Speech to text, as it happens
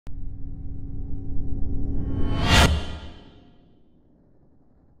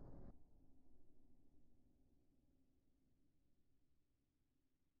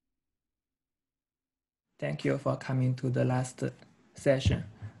Thank you for coming to the last session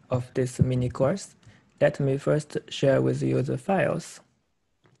of this mini course. Let me first share with you the files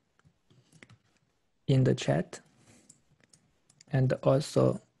in the chat, and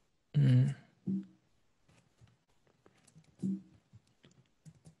also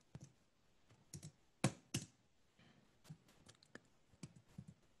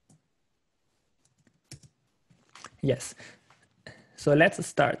yes, so let's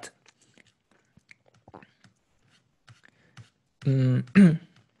start.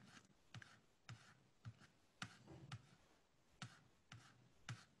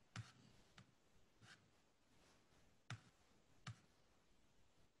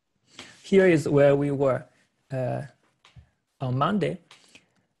 Here is where we were on Monday.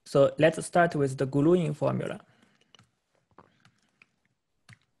 So let's start with the gluing formula.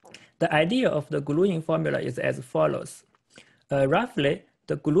 The idea of the gluing formula is as follows. Roughly,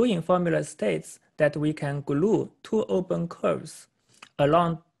 the gluing formula states that we can glue two open curves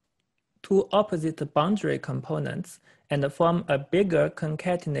along two opposite boundary components and form a bigger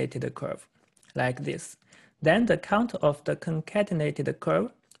concatenated curve, like this. Then the count of the concatenated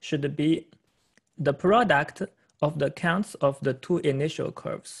curve should be the product of the counts of the two initial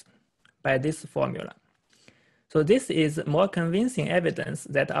curves by this formula. So this is more convincing evidence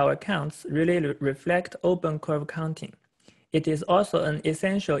that our counts really reflect open curve counting. It is also an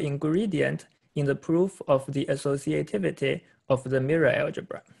essential ingredient in the proof of the associativity of the mirror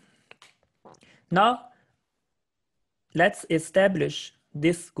algebra. Now, let's establish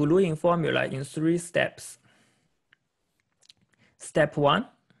this gluing formula in 3 steps. Step 1.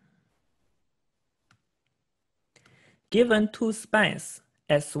 Given two spines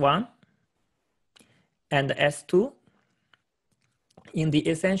S1 and S2 in the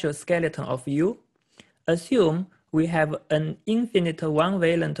essential skeleton of U, assume we have an infinite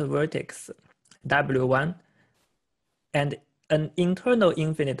one-valent vertex W1 and an internal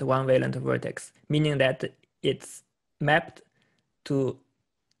infinite one-valent vertex, meaning that it's mapped to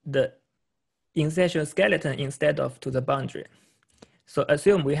the essential skeleton instead of to the boundary. So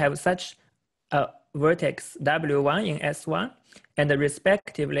assume we have such a vertex W1 in S1, and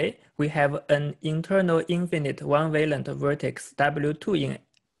respectively, we have an internal infinite one-valent vertex W2 in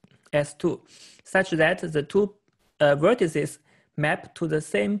S2, such that the two vertices map to the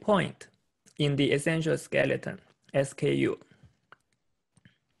same point in the essential skeleton, SKU.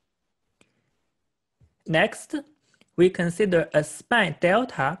 Next, we consider a spine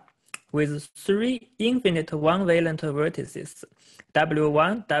delta with 3 infinite one-valent vertices,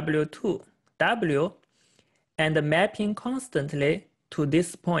 W1, W2, W, and mapping constantly to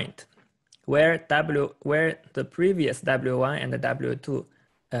this point where the previous W1 and the W2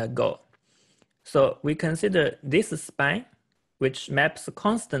 go. So we consider this spine, which maps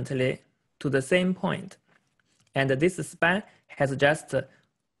constantly to the same point. And this spine has just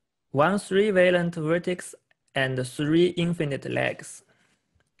 1 3-valent vertex and 3 infinite legs.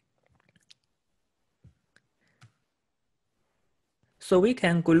 So we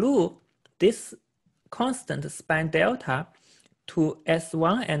can glue this constant spine delta to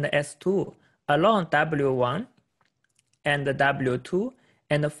S1 and S2 along W1 and W2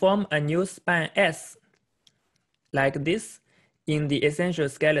 and form a new spine S like this in the essential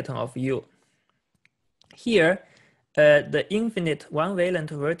skeleton of U. Here, the infinite one-valent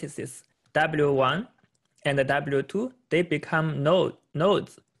vertices W1 and W2, they become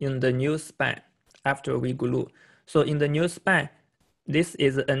nodes in the new spine after we glue. So in the new spine, this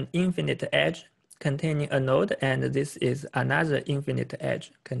is an infinite edge containing a node, and this is another infinite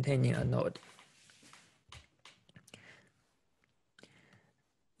edge containing a node.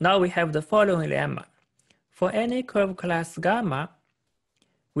 Now we have the following lemma. For any curve class gamma,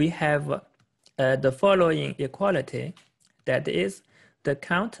 we have the following equality, that is, the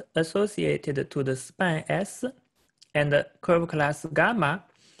count associated to the spine S and the curve class gamma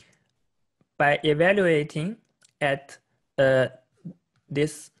by evaluating at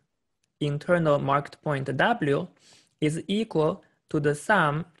this internal marked point W is equal to the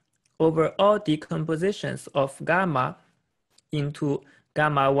sum over all decompositions of gamma into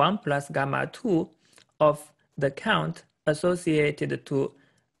gamma 1 plus gamma 2 of the count associated to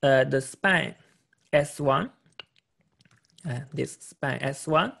the spine S1, this spine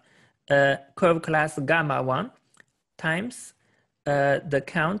S1, curve class gamma 1 times the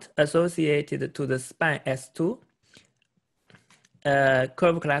count associated to the spine S2,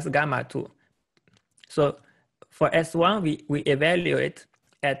 curve class gamma 2. So for S1, we evaluate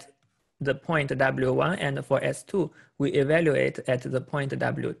at the point W1, and for S2, we evaluate at the point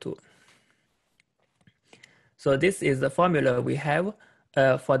W2. So this is the formula we have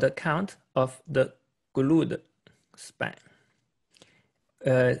for the count of the glued span.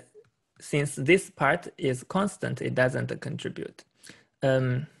 Since this part is constant, it doesn't contribute.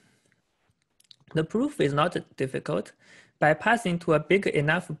 The proof is not difficult. By passing to a big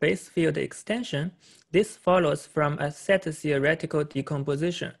enough base field extension, this follows from a set theoretical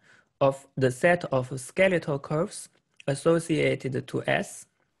decomposition of the set of skeletal curves associated to S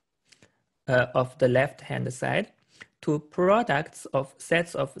of the left-hand side to products of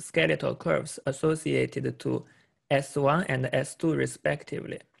sets of skeletal curves associated to S1 and S2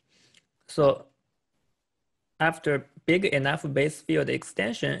 respectively. So after big enough base field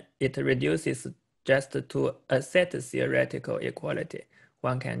extension, it reduces just to a set theoretical equality.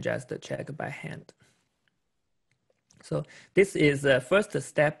 One can just check by hand. So this is the first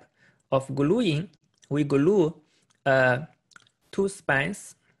step of gluing. We glue two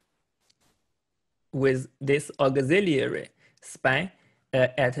spines with this auxiliary spine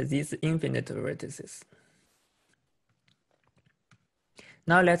at these infinite vertices.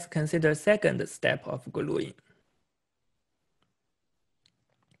 Now let's consider second step of gluing.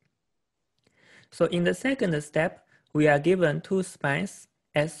 So in the second step, we are given two spines,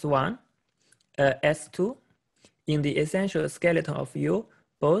 S1, S2, in the essential skeleton of U,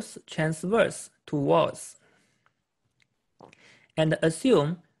 both transverse to walls. And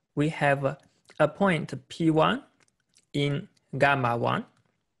assume we have a point P1 in gamma 1,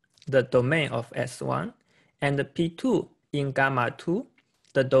 the domain of S1, and P2 in gamma 2,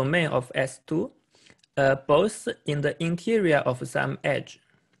 the domain of S2, both in the interior of some edge.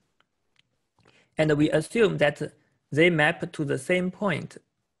 And we assume that they map to the same point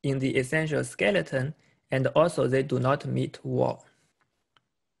in the essential skeleton, and also they do not meet wall.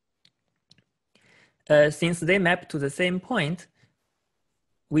 Since they map to the same point,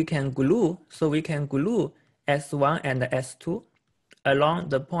 we can glue, so we can glue S1 and S2 along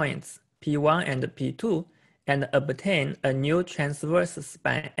the points P1 and P2 and obtain a new transverse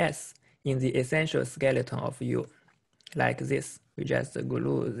spine S in the essential skeleton of U. Like this, we just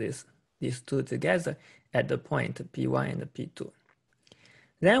glue these two together at the point P1 and P2.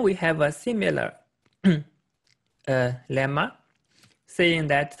 Then we have a similar lemma saying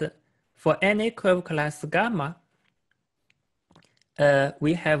that for any curve class gamma,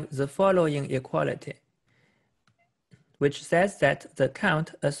 we have the following equality, which says that the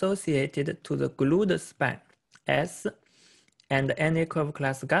count associated to the glued span S and any curve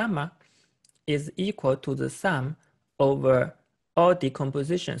class gamma is equal to the sum over all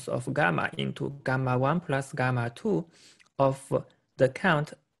decompositions of gamma into gamma 1 plus gamma 2 of the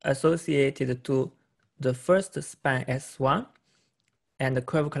count associated to the first span S1 and the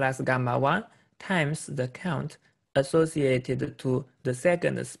curve class gamma 1 times the count associated to the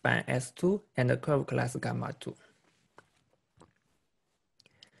second span S2 and the curve class gamma 2.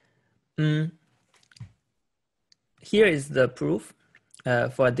 Here is the proof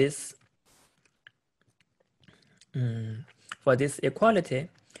for this equality.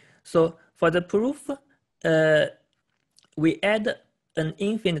 So for the proof, we add an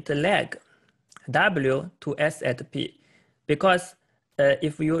infinite leg W to S at P, because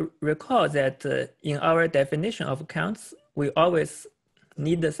if you recall that in our definition of counts, we always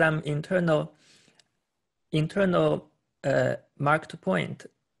need some internal marked point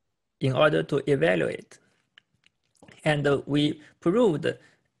in order to evaluate. And we proved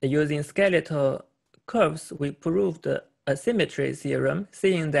using skeletal curves, we proved a symmetry theorem,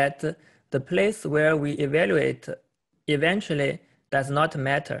 saying that the place where we evaluate eventually does not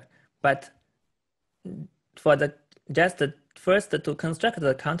matter. But for the just first to construct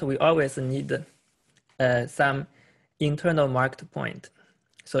the count, we always need some internal marked point.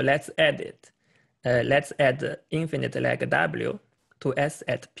 So let's add it. Let's add infinite leg W to S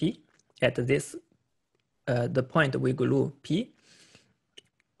at P at this the point we glue P,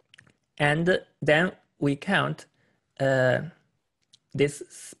 and then we count this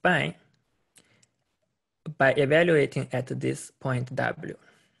spine by evaluating at this point W.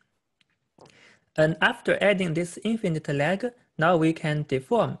 And after adding this infinite leg, now we can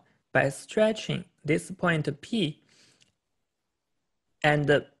deform by stretching this point P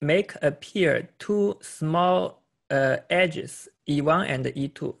and make appear two small edges, E1 and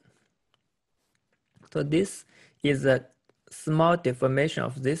E2. So this is a small deformation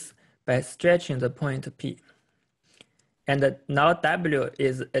of this by stretching the point P. And now W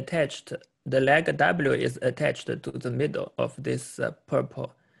is attached, the leg W is attached to the middle of this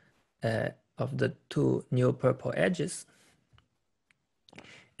purple, of the two new purple edges.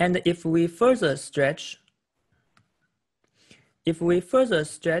 And if we further stretch,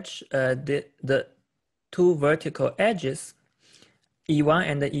 the two vertical edges, E1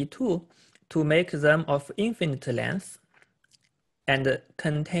 and E2, to make them of infinite length and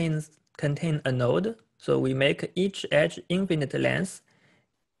contain a node. So we make each edge infinite length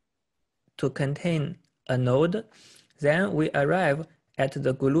to contain a node. Then we arrive at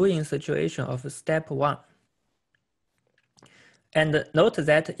the gluing situation of step 1. And note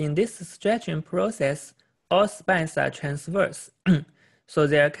that in this stretching process, all spines are transverse, so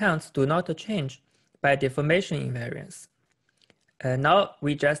their counts do not change by deformation invariance. Now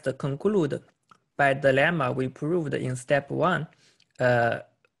we just conclude by the lemma we proved in step 1.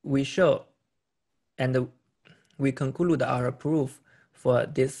 We show and we conclude our proof for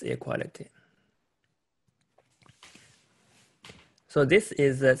this equality. So this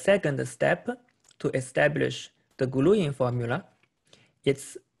is the second step to establish the gluing formula.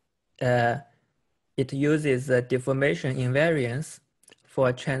 It uses deformation invariance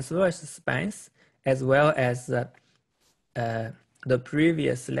for transverse spines as well as the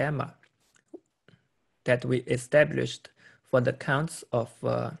previous lemma that we established for the counts of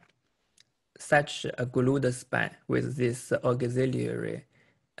such a glued spine with this auxiliary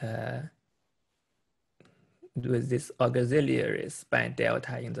spine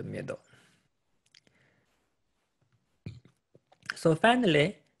delta in the middle. So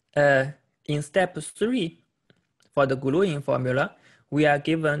finally, in step 3, for the gluing formula, we are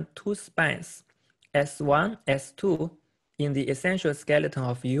given two spines, S1, S2, in the essential skeleton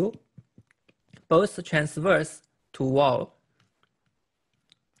of U, both transverse to wall,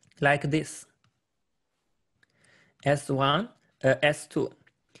 like this, S1, S2.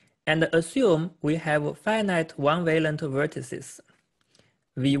 And assume we have finite one-valent vertices,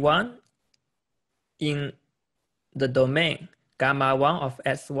 V1 in the domain gamma 1 of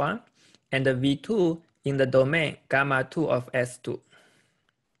S1 and V2 in the domain gamma 2 of S2,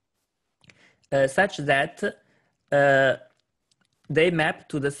 such that they map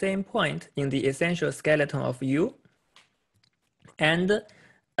to the same point in the essential skeleton of U, and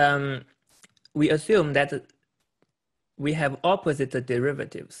we assume that we have opposite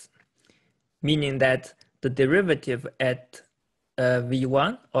derivatives, meaning that the derivative at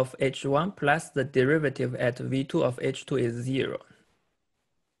V1 of H1 plus the derivative at V2 of H2 is 0.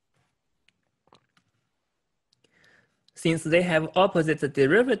 Since they have opposite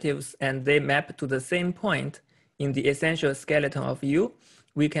derivatives and they map to the same point in the essential skeleton of U,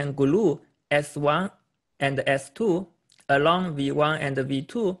 we can glue S1 and S2 along V1 and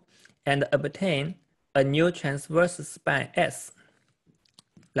V2 and obtain a new transverse spine S,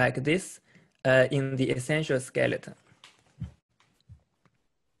 like this, in the essential skeleton.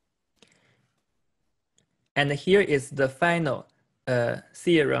 And here is the final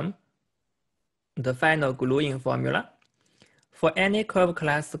theorem, the final gluing formula. For any curve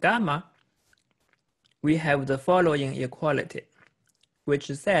class gamma, we have the following equality, which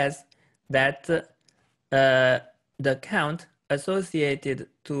says that the count associated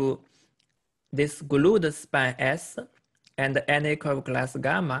to this glued spine S and any curve class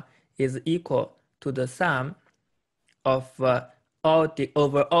gamma is equal to the sum of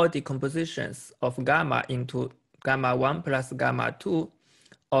over all decompositions of gamma into gamma 1 plus gamma 2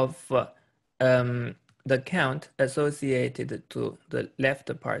 of the count associated to the left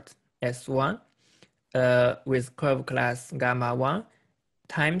part S1 with curve class gamma 1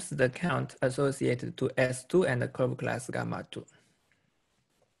 times the count associated to S2 and the curve class gamma 2.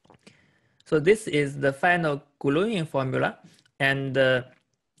 So this is the final gluing formula, and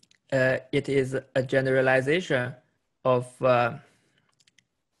it is a generalization of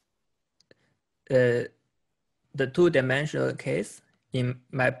the two-dimensional case in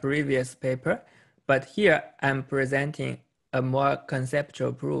my previous paper, but here I'm presenting a more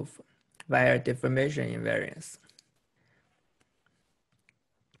conceptual proof via deformation invariance.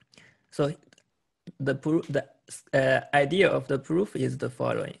 So the idea of the proof is the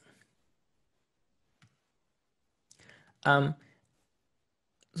following.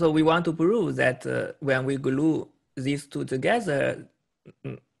 So we want to prove that when we glue these two together,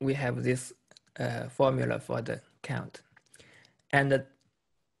 we have this formula for the count. And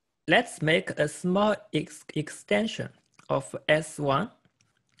let's make a small extension of S1.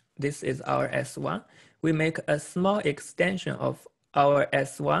 This is our S1. We make a small extension of our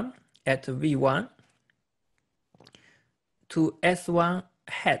S1 at V1 to S1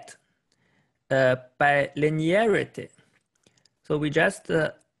 hat by linearity. So we just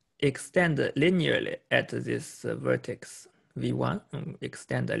extend linearly at this vertex V1,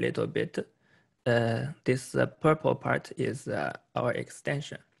 extend a little bit. This purple part is our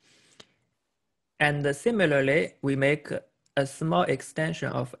extension. And similarly, we make a small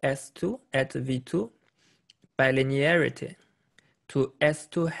extension of S2 at V2 by linearity to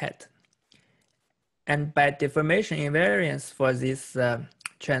S2 hat. And by deformation invariance for these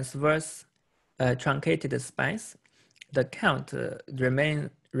transverse truncated spines, the count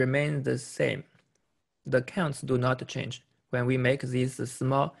remains the same. The counts do not change when we make these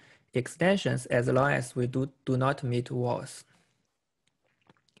small extensions as long as we do not meet walls.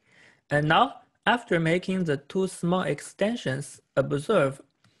 And now, after making the two small extensions, observe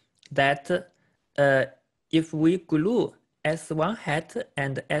that if we glue S1 hat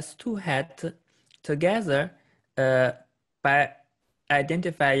and S2 hat together by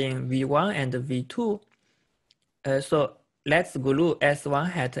identifying V1 and V2, so let's glue S1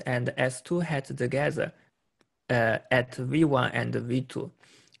 hat and S2 hat together at V1 and V2.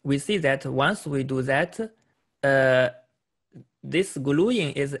 We see that once we do that, this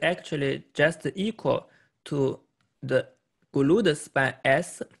gluing is actually just equal to the glued span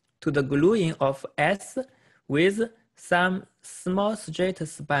S to the gluing of S with some small straight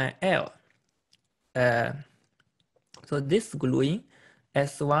span L. So this gluing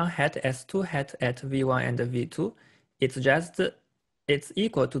S1 hat, S2 hat at V1 and V2, it's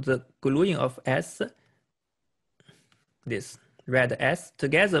equal to the gluing of S, this red S,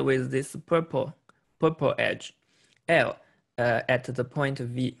 together with this purple edge, L, at the point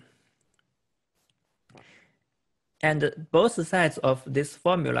V. And both sides of this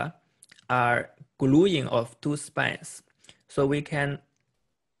formula are gluing of two spines. So we can,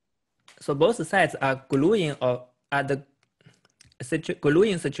 so both sides are gluing of, are the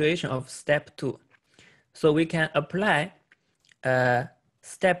gluing situation of step 2. So we can apply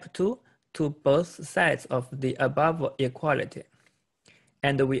step 2 to both sides of the above equality.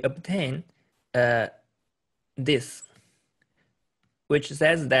 And we obtain this, which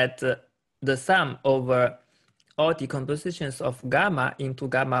says that the sum over all decompositions of gamma into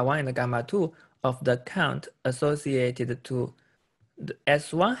gamma 1 and gamma 2 of the count associated to the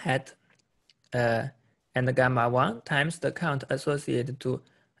S1 hat and gamma 1 times the count associated to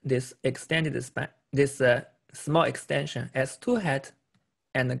this extended span, this small extension S2 hat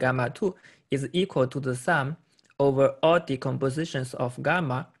and gamma 2 is equal to the sum over all decompositions of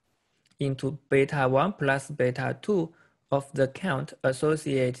gamma into beta 1 plus beta 2 of the count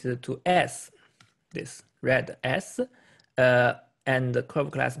associated to S, this red S, and the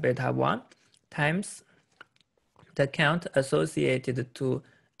curve class beta 1 times the count associated to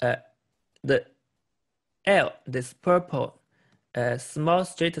the L, this purple small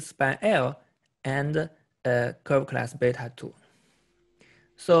straight span L and curve class beta 2.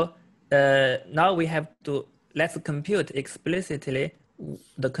 So now we have to, let's compute explicitly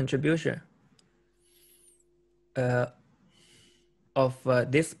the contribution of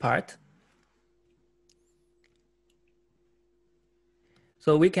this part.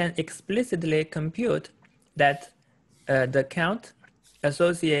 So we can explicitly compute that the count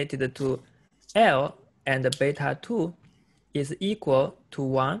associated to L and beta 2 is equal to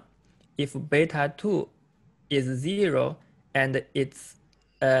 1 if beta 2 is 0 and it's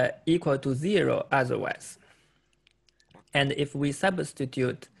equal to 0 otherwise. And if we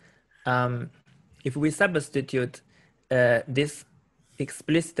substitute this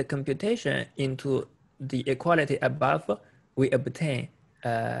explicit computation into the equality above, we obtain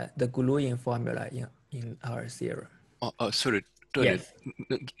the gluing formula in our theorem. Sorry, Tony, yes.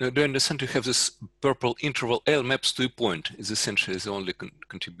 Do I understand you have this purple interval L maps to a point is essentially the only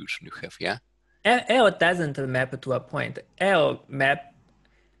contribution you have, yeah? L doesn't map to a point. L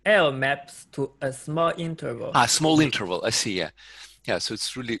maps to a small interval. Ah, small interval, I see, yeah. Yeah, so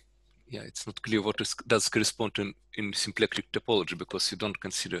it's really, yeah, it's not clear what does correspond to in symplectic topology because you don't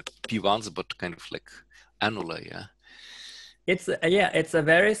consider P1s, but kind of like annuli, yeah? It's a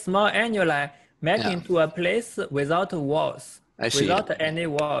very small annuli mapping to a place without walls. I see, without any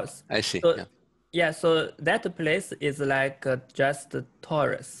walls. I see. So, yeah, so that place is like just a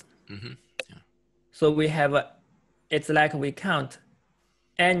torus. Mm-hmm. Yeah. So we have, it's like we count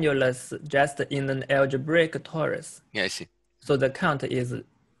annulus just in an algebraic torus. Yeah, I see. So the count is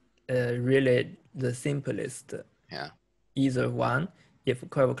really the simplest. Yeah. Either 1 if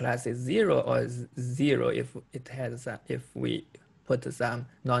curve class is 0 or 0 if it has if we put some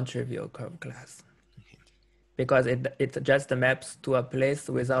non-trivial curve class. Because it just maps to a place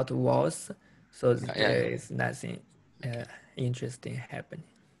without walls, so there is nothing interesting happening.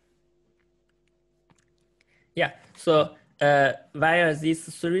 Yeah, so via these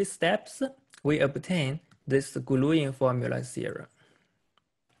 3 steps, we obtain this gluing formula theorem.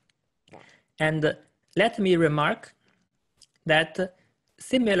 And let me remark that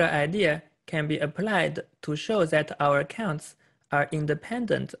similar idea can be applied to show that our counts are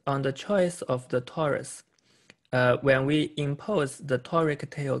independent on the choice of the torus when we impose the toric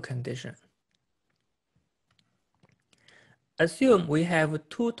tail condition. assume we have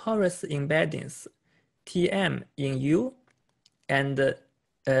two torus embeddings, Tm in U and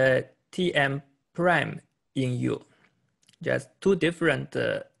Tm prime in U, just two different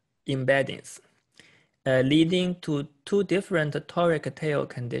embeddings, leading to two different toric tail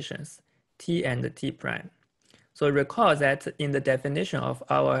conditions, T and T prime. So recall that in the definition of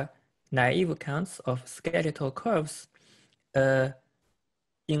our naive counts of skeletal curves,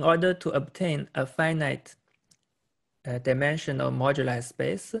 in order to obtain a finite dimensional moduli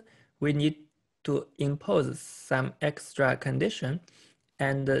space, we need to impose some extra condition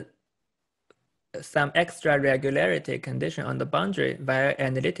and some extra regularity condition on the boundary via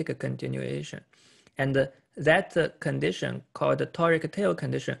analytic continuation. And that condition, called the toric tail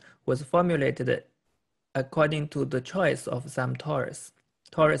condition, was formulated according to the choice of some torus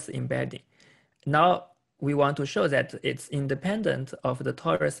embedding. Now we want to show that it's independent of the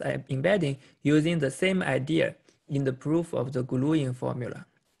torus embedding using the same idea in the proof of the gluing formula.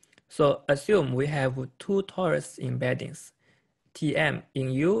 So assume we have two torus embeddings, Tm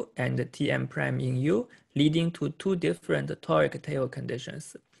in U and Tm prime in U, leading to two different toric tail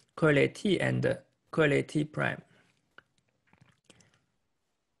conditions, curly T and curly T prime.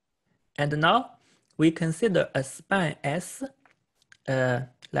 And now we consider a span S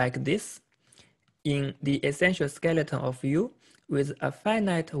like this in the essential skeleton of U with a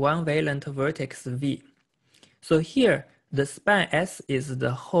finite one-valent vertex V. So here, the span S is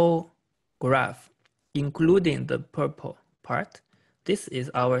the whole graph, including the purple part. This is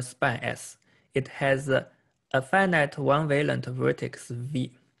our span S. It has a finite one-valent vertex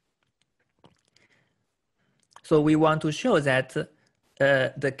V. So we want to show that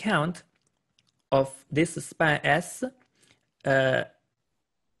the count of this span S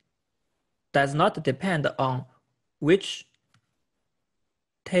does not depend on which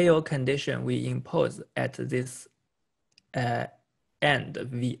tail condition we impose at this end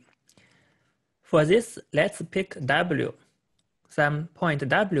V. For this, let's pick W, some point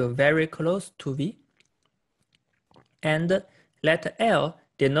W very close to V, and let L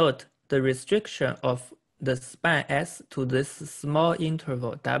denote the restriction of the span S to this small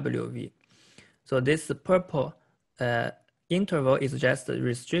interval WV. So this purple interval is just a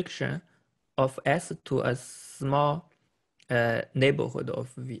restriction of S to a small neighborhood of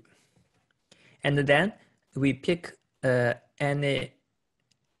V. And then we pick any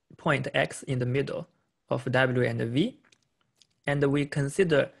point X in the middle of W and V, and we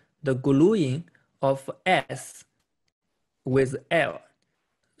consider the gluing of S with L.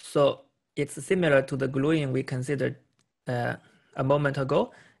 So it's similar to the gluing we considered a moment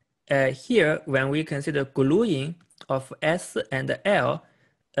ago. Here, when we consider gluing of S and L,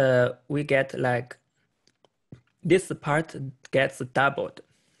 we get like this part gets doubled.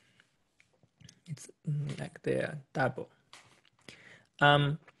 It's like they're double.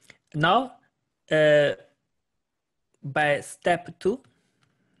 Now, by step 2,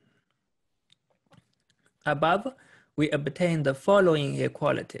 above, we obtain the following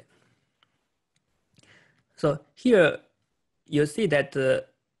equality. So here, you see that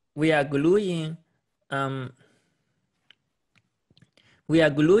we are gluing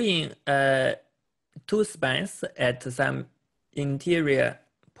two spans at some interior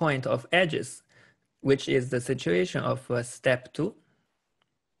point of edges, which is the situation of step 2.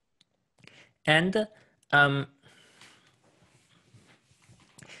 And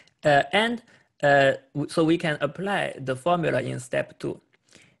so we can apply the formula in step 2.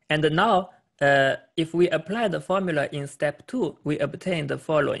 And now, if we apply the formula in step 2, we obtain the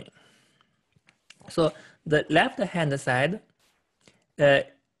following. So the left-hand side,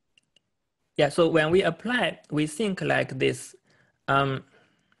 so when we apply, we think like this.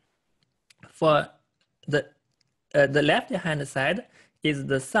 For the left-hand side is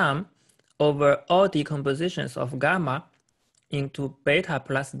the sum over all decompositions of gamma into beta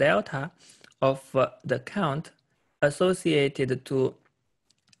plus delta of the count associated to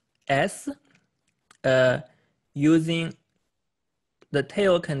S using the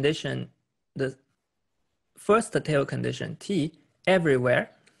tail condition, the first tail condition T everywhere,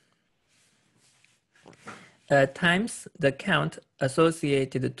 times the count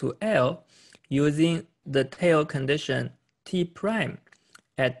associated to L using the tail condition T prime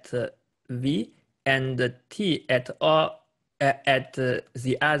at V and T at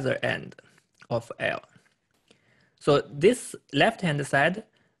the other end of L. So this left-hand side,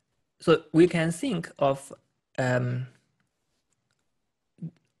 so we can think of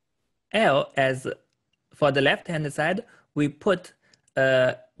L as, for the left-hand side, we put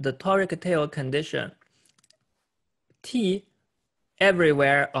the toric tail condition T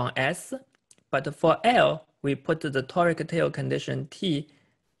everywhere on S, but for L, we put the toric tail condition T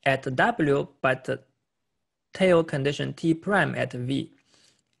at W, but tail condition T prime at V.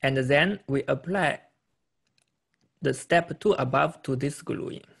 And then we apply the step 2 above to this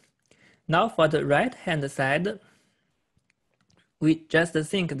gluing. Now for the right-hand side, we just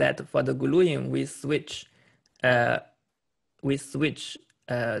think that for the gluing, we switch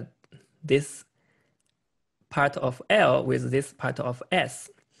this part of L with this part of S,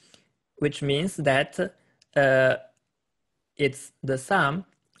 which means that it's the sum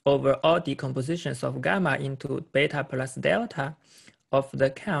over all decompositions of gamma into beta plus delta of the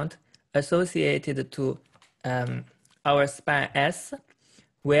count associated to our span S,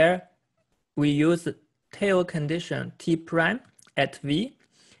 where we use tail condition T prime at V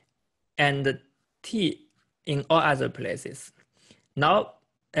and T in all other places. Now,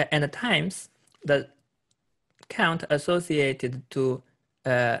 and times the count associated to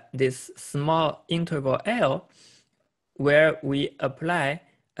this small interval L, where we apply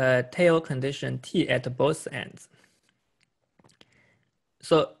tail condition T at both ends.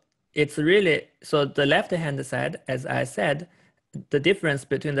 So it's really, so the left-hand side, as I said, the difference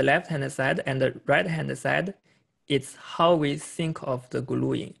between the left-hand side and the right-hand side, it's how we think of the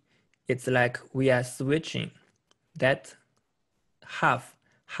gluing. It's like we are switching that half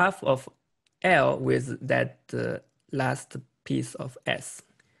of L with that last piece of S.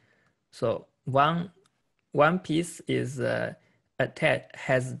 So one piece is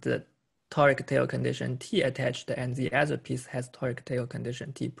has the toric tail condition T attached, and the other piece has toric tail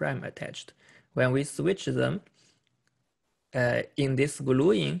condition T prime attached. When we switch them in this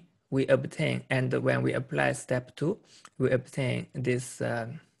gluing, we obtain, and when we apply step 2, we obtain this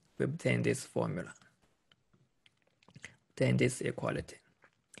formula, obtain this equality.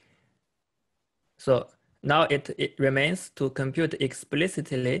 So now it remains to compute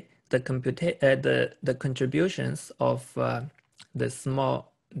explicitly the contributions of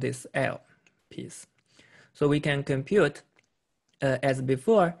this L piece. So we can compute as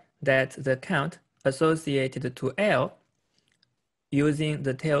before that the count associated to L using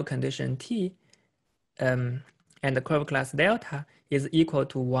the tail condition T and the curve class delta is equal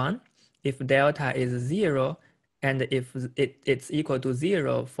to 1 if delta is 0 and if it's equal to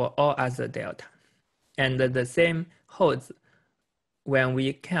 0 for all other delta. And the same holds when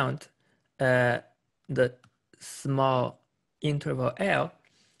we count the small interval L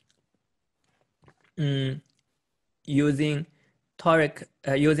using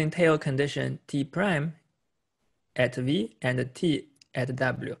tail condition T prime at V and T at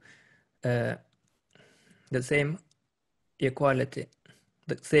W. The same equality,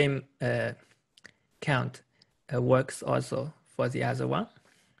 the same count works also for the other one.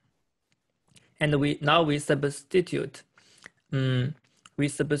 And now we substitute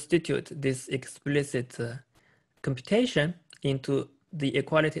this explicit computation into the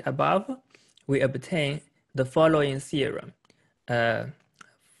equality above. We obtain the following theorem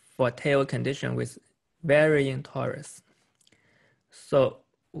for tail condition with varying torus. So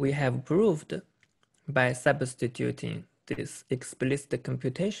we have proved by substituting this explicit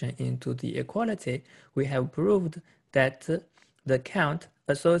computation into the equality, we have proved that the count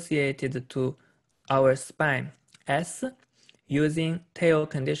associated to our span S using tail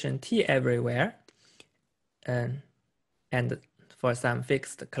condition T everywhere and for some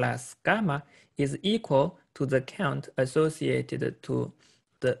fixed class gamma is equal to the count associated to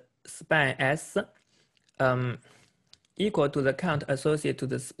the span S equal to the count associated to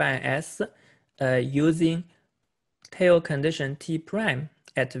the span S using tail condition T prime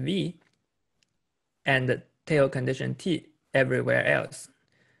at V and tail condition T everywhere else.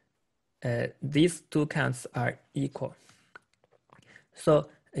 These two counts are equal. So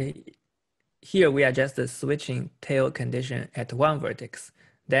here we are just switching tail condition at one vertex.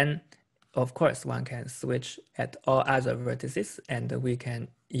 Then, of course, one can switch at all other vertices, and we can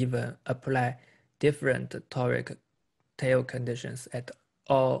even apply different toric tail conditions at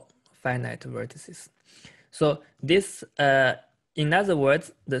all finite vertices. So this, in other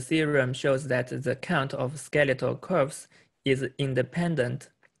words, the theorem shows that the count of skeletal curves is independent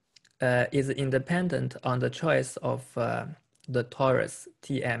on the choice of the torus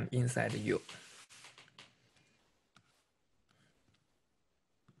Tm inside U.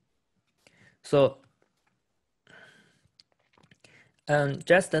 So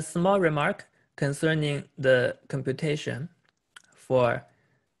just a small remark concerning the computation for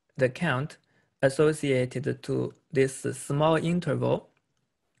the count associated to this small interval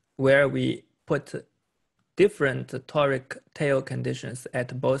where we put different toric tail conditions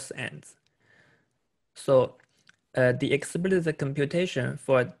at both ends. So the explicit computation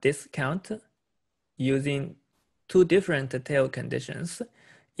for this count using two different tail conditions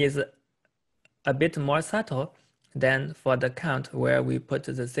is a bit more subtle than for the count where we put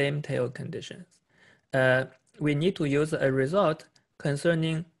the same tail conditions. We need to use a result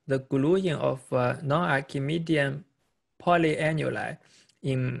concerning the gluing of non-Archimedean polyannuli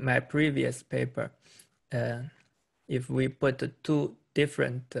in my previous paper. If we put two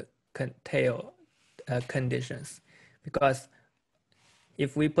different tail conditions, because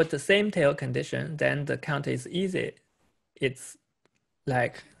if we put the same tail condition, then the count is easy. It's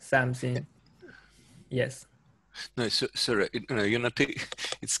like something, yes. No, sorry, you're not.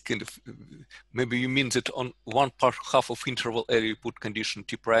 It's kind of maybe you mean that on one part half of interval area you put condition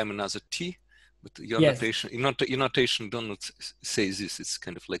t prime, another t, but your Yes. notation, your notation do not say this. It's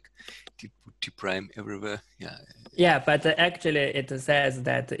kind of like t prime everywhere. Yeah. Yeah, but actually it says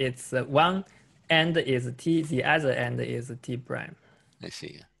that it's one end is t, the other end is t prime. I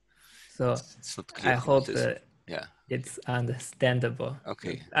see. Yeah. So it's not clear. I hope yeah. it's understandable.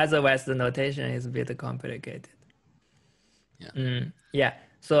 Okay. Otherwise, the notation is a bit complicated. Yeah. Yeah.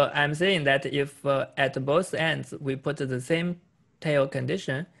 So I'm saying that if at both ends we put the same tail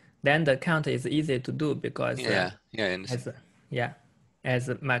condition, then the count is easy to do because as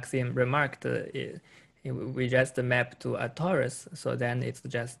Maxime remarked, we just map to a torus, so then it's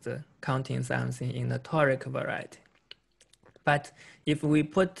just counting something in a toric variety. But if we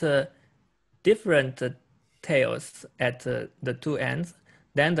put different tails at the two ends,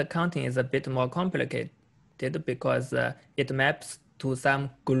 then the counting is a bit more complicated because it maps to some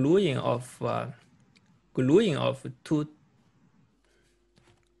gluing of two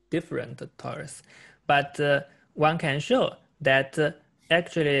different torus. But one can show that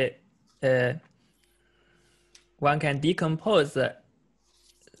actually one can decompose the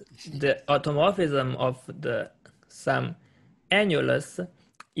automorphism of some annulus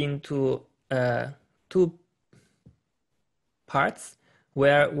into two parts,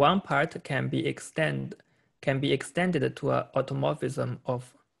 where one part can be extended to an automorphism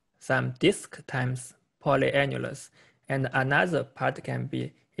of some disk times polyannulus, and another part can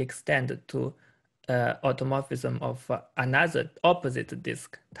be extended to automorphism of another opposite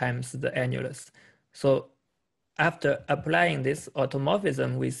disk times the annulus. So after applying this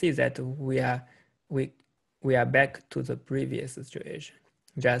automorphism, we see that we are back to the previous situation,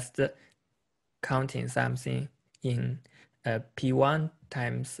 just counting something in P1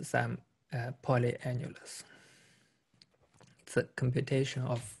 times some polyannulus. It's a computation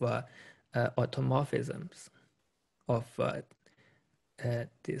of automorphisms of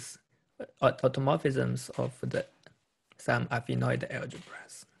this automorphisms of some affinoid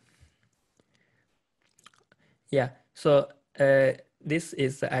algebras. Yeah, so this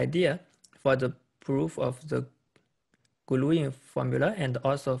is the idea for the proof of the gluing formula and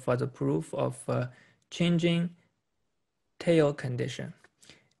also for the proof of changing tail condition.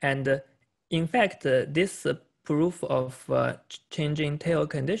 And in fact, this proof of changing tail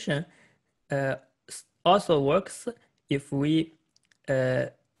condition also works if we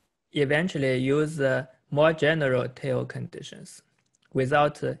eventually use more general tail conditions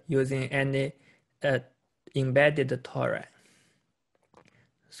without using any embedded tori.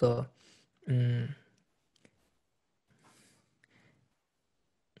 So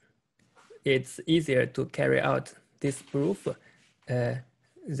it's easier to carry out this proof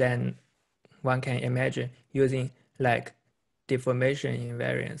than one can imagine using like deformation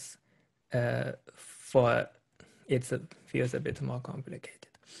invariance for it feels a bit more complicated.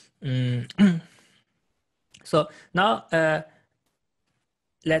 So now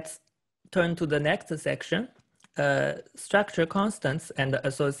let's turn to the next section, structure constants and the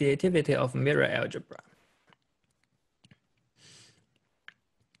associativity of mirror algebra.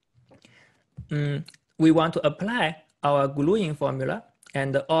 We want to apply our gluing formula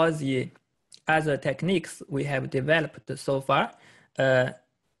and all the other techniques we have developed so far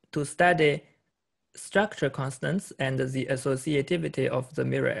to study structure constants and the associativity of the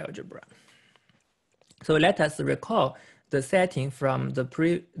mirror algebra. So let us recall the setting from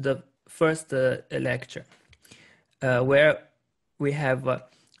the first lecture, where we have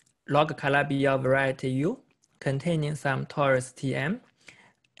log Calabi-Yau variety U containing some torus Tm,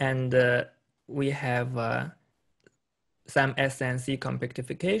 and we have some SNC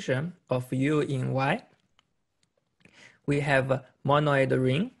compactification of U in Y. We have a monoid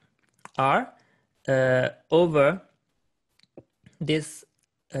ring R over this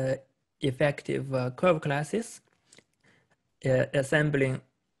effective curve classes, assembling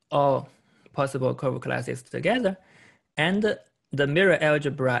all possible curve classes together, and the mirror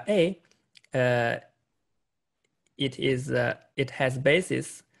algebra A, it has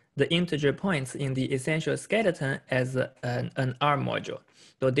basis the integer points in the essential skeleton as an R module.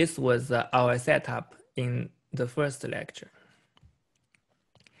 So this was our setup in the first lecture.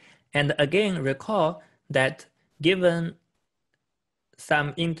 And again, recall that given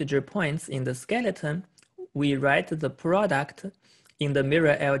some integer points in the skeleton, we write the product in the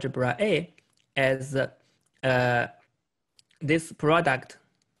mirror algebra A as this product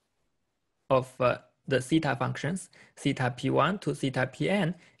of the theta functions, theta p1 to theta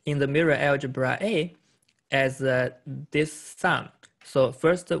pn, in the mirror algebra A as this sum. So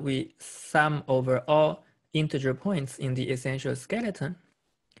first we sum over all integer points in the essential skeleton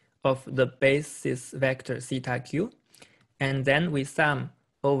of the basis vector theta q, and then we sum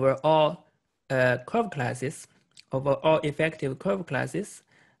over all curve classes, over all effective curve classes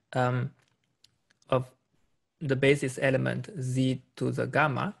of the basis element z to the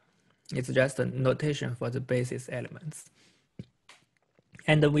gamma. It's just a notation for the basis elements.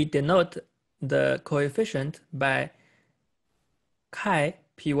 And we denote the coefficient by chi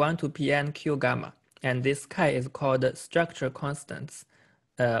p1 to pn q gamma. And this chi is called the structure constants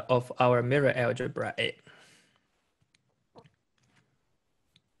of our mirror algebra A.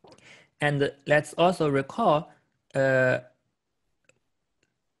 And let's also recall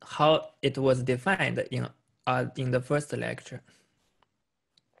how it was defined in the first lecture.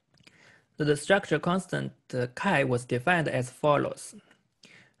 So the structure constant chi was defined as follows.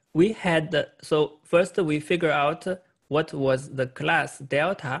 We had, so first we figure out what was the class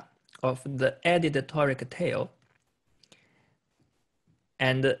delta of the added toric tail.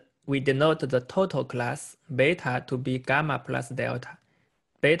 And we denote the total class beta to be gamma plus delta.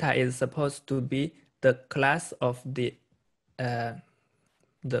 Beta is supposed to be the class of the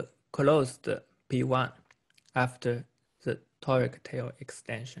closed P1 after the toric tail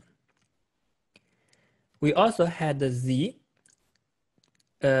extension. We also had the Z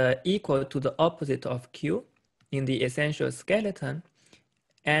equal to the opposite of Q in the essential skeleton,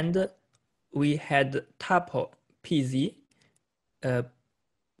 and we had tuple PZ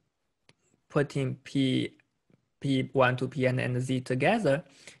putting P1 to Pn and Z together,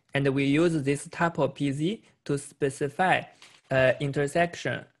 and we use this tuple PZ to specify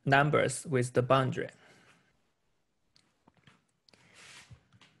intersection numbers with the boundary.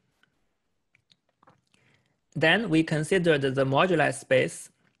 Then we considered the moduli space,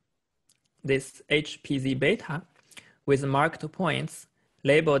 this HPZ beta, with marked points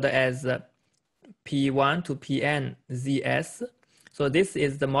labeled as P1 to Pn ZS. So this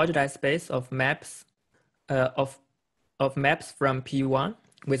is the moduli space of maps of maps from P1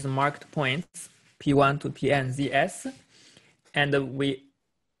 with marked points P1 to Pn ZS, and we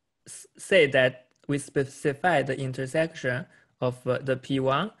say that we specify the intersection of the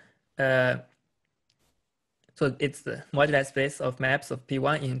P1. So it's the moduli space of maps of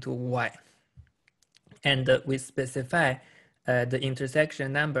P1 into Y. And we specify the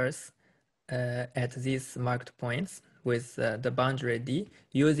intersection numbers at these marked points with the boundary D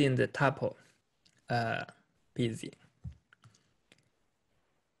using the tuple PZ.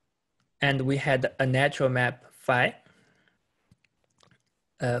 And we had a natural map phi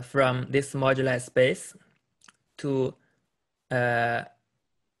from this moduli space to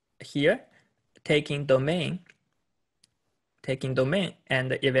here, taking domain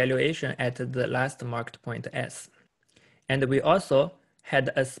and evaluation at the last marked point S. And we also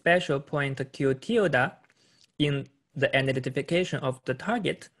had a special point Q tilde in the analytification of the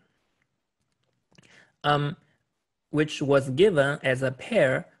target, which was given as a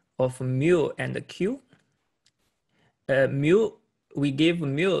pair of mu and Q. Mu, we give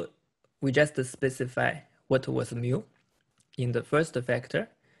mu, we just specify what was mu in the first factor,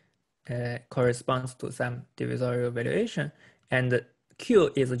 corresponds to some divisorial valuation, and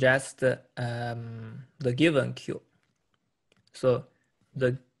Q is just the given Q. So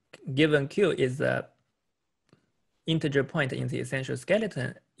the given Q is a integer point in the essential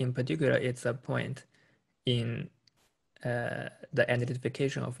skeleton. In particular, it's a point in the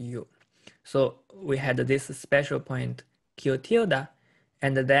analytification of U. So we had this special point Q tilde,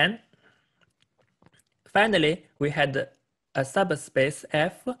 and then finally we had a subspace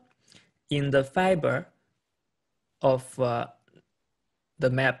F in the fiber of the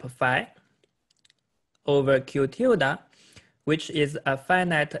map phi over Q tilde, which is a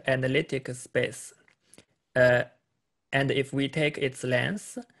finite analytic space. And if we take its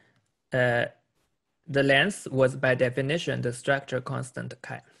length, the length was by definition the structure constant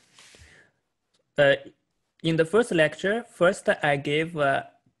chi. In the first lecture, first I gave a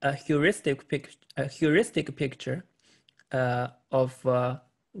heuristic picture of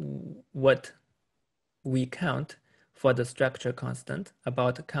what we count for the structure constant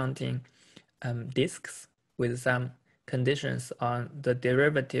about counting disks with some conditions on the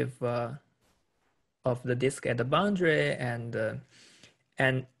derivative of the disk at the boundary, and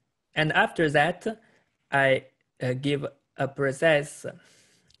after that, I give a precise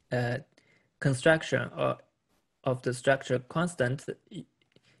construction of the structure constant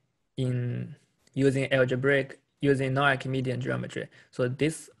in using non-archimedean geometry. So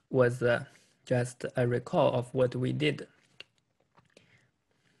this was just a recall of what we did.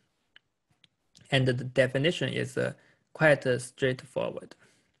 And the definition is quite straightforward.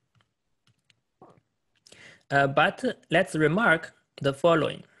 But let's remark the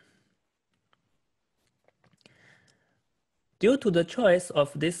following. Due to the choice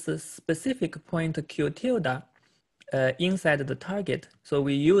of this specific point Q tilde inside the target, so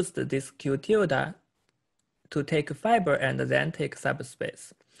we used this Q tilde to take fiber and then take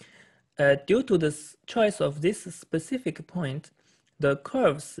subspace. Due to the choice of this specific point, the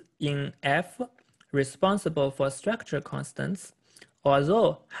curves in F responsible for structure constants,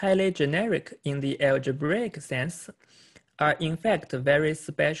 although highly generic in the algebraic sense, are in fact very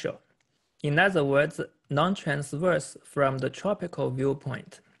special. In other words, non-transverse from the tropical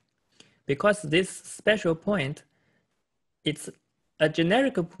viewpoint. Because this special point, it's a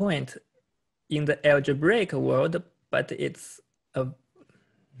generic point in the algebraic world, but it's a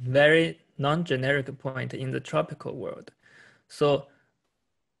very non-generic point in the tropical world. So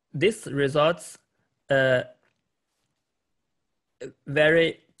this results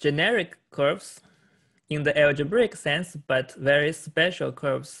very generic curves in the algebraic sense, but very special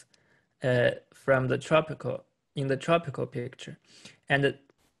curves from the tropical picture. And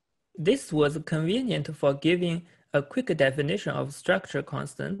this was convenient for giving a quick definition of structure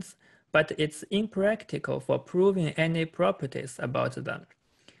constants, but it's impractical for proving any properties about them.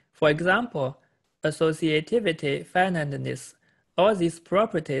 For example, associativity, finiteness, all these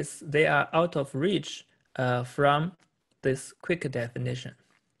properties, they are out of reach from this quick definition.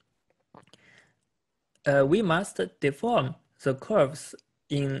 We must deform the curves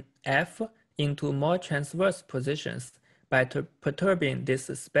in F into more transverse positions by perturbing this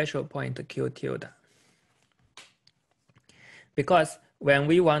special point Q tilde. Because when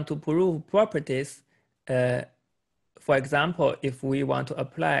we want to prove properties, for example, if we want to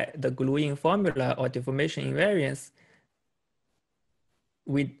apply the gluing formula or deformation invariance,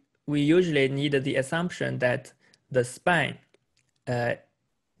 we usually need the assumption that the spines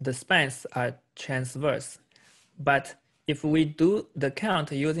are transverse. But if we do the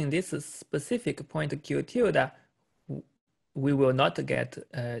count using this specific point Q tilde, we will not get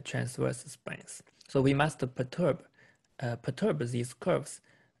transverse spines. So we must perturb these curves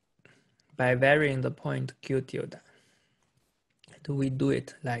by varying the point Q tilde. Do we do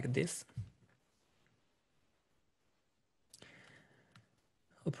it like this?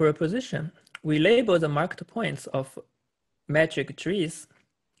 A proposition. We label the marked points of metric trees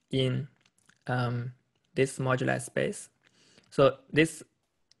in this moduli space. So this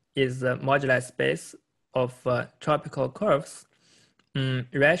is the moduli space of tropical curves,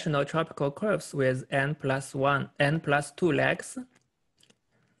 rational tropical curves with n+2 legs.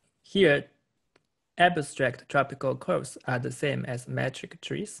 Here, abstract tropical curves are the same as metric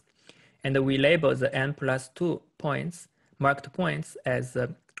trees. And we label the n+2 points, marked points, as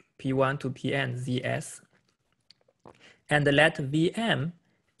P1 to Pn ZS. And let Vm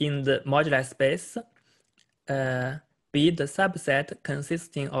in the moduli space be the subset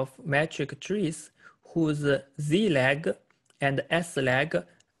consisting of metric trees whose Z leg and S leg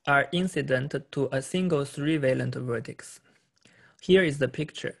are incident to a single 3-valent vertex. Here is the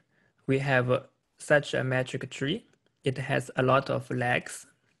picture. We have such a metric tree. It has a lot of legs.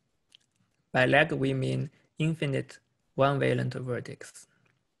 By leg, we mean infinite 1-valent vertex.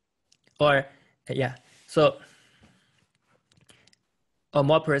 Or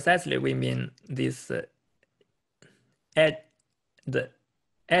more precisely, we mean these the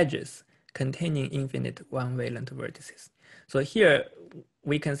edges containing infinite 1-valent vertices. So here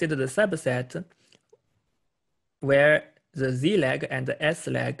we consider the subset where the Z leg and the S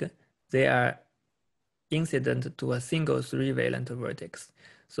leg, they are incident to a single 3-valent vertex.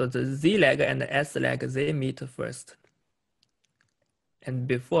 So the Z leg and the S leg, they meet first. And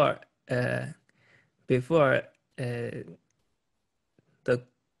before the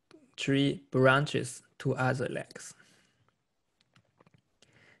tree branches to other legs.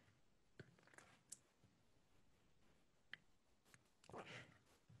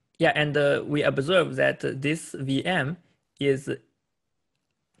 Yeah, and we observe that this Vm is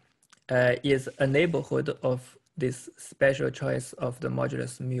a neighborhood of this special choice of the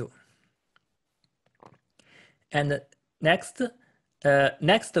modulus mu. And next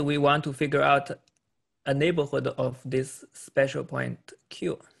we want to figure out a neighborhood of this special point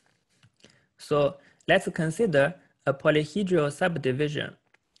Q. So let's consider a polyhedral subdivision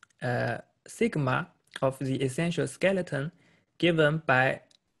sigma of the essential skeleton given by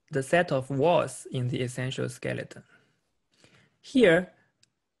the set of walls in the essential skeleton. Here,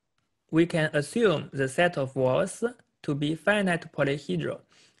 we can assume the set of walls to be finite polyhedral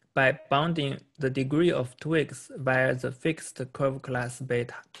by bounding the degree of twigs via the fixed curve class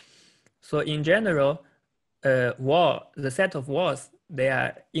beta. So in general, the set of walls, there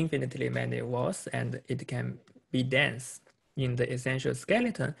are infinitely many walls and it can be dense in the essential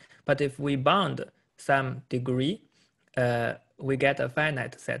skeleton. But if we bound some degree, we get a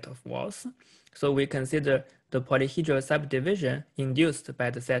finite set of walls. So we consider the polyhedral subdivision induced by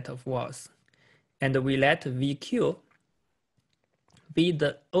the set of walls. And we let VQ be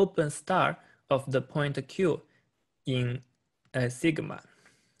the open star of the point Q in sigma.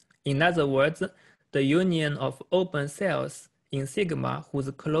 In other words, the union of open cells in sigma whose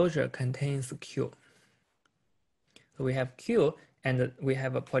closure contains Q. So we have Q and we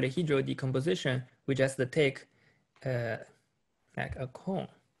have a polyhedral decomposition. We just take like a cone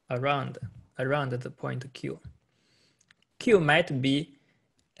around the point Q. Q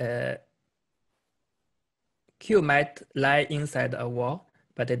might lie inside a wall,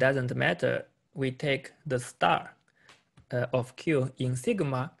 but it doesn't matter. We take the star of Q in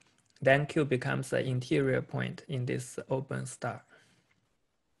sigma, then Q becomes an interior point in this open star.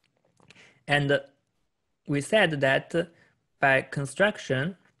 And we said that by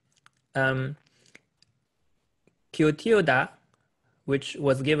construction, Q tilde, which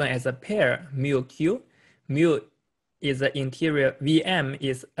was given as a pair mu Q, mu is an interior, Vm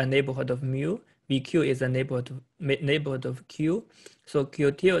is a neighborhood of mu, Vq is a neighborhood of Q. So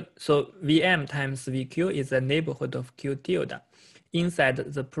Vm times Vq is a neighborhood of Q tilde inside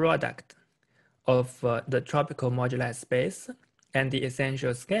the product of the tropical moduli space and the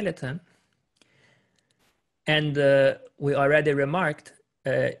essential skeleton. And we already remarked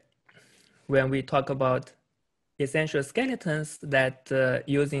when we talk about essential skeletons that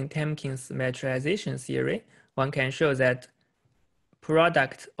using Temkin's metrization theory, one can show that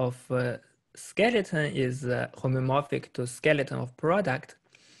product of skeleton is homomorphic to skeleton of product,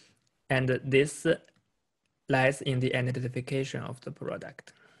 and this lies in the analytification of the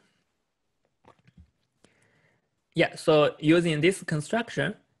product. Yeah, so using this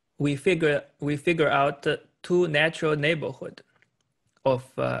construction, we figure out two natural neighborhood of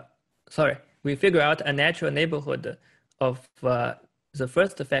we figure out a natural neighborhood of the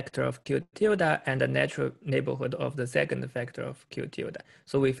first factor of Q tilde and a natural neighborhood of the second factor of Q tilde.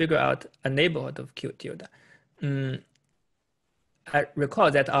 So we figure out a neighborhood of Q tilde. I recall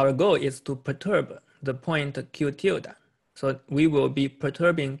that our goal is to perturb the point Q tilde. So we will be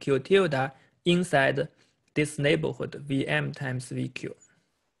perturbing Q tilde inside this neighborhood Vm times Vq.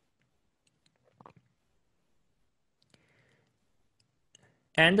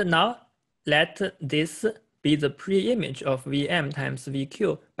 And now let this be the pre-image of Vm times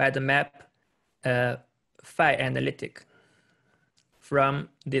Vq by the map phi analytic from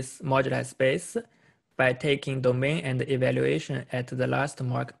this moduli space by taking domain and evaluation at the last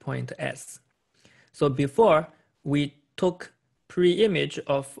marked point S. So before we took pre-image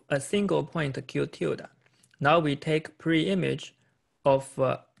of a single point Q tilde. Now we take pre-image of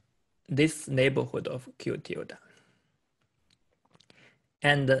this neighborhood of Q tilde.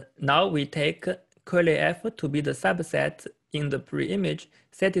 And now we take curly F to be the subset in the pre-image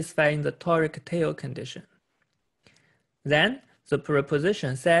satisfying the toric tail condition. Then the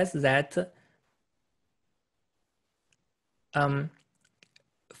proposition says that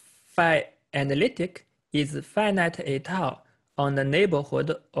phi analytic is finite étale on the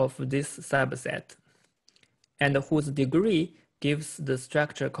neighborhood of this subset, and whose degree gives the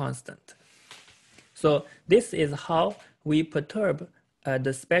structure constant. So this is how we perturb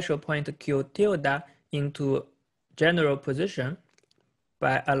the special point Q tilde into general position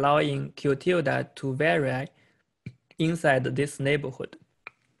by allowing Q tilde to vary inside this neighborhood,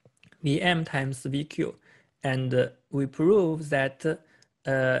 Vm times Vq. And we prove that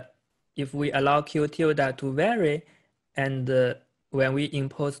if we allow Q tilde to vary, and when we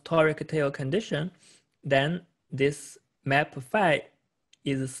impose toric tail condition, then this map phi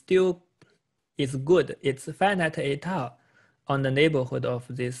is good. It's finite étale on the neighborhood of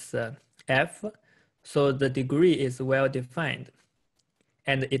this F, so the degree is well defined,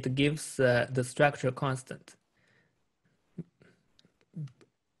 and it gives the structure constant.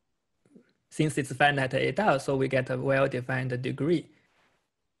 Since it's finite étale, so we get a well-defined degree,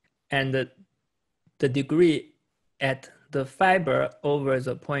 and the degree at the fiber over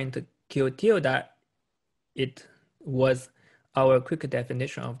the point Q tilde, it was our quick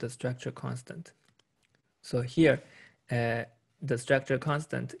definition of the structure constant. So here, the structure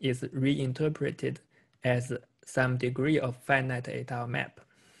constant is reinterpreted as some degree of finite étale map.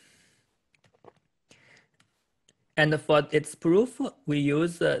 And for its proof, we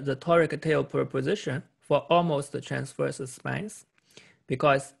use the toric tail proposition for almost transverse spines,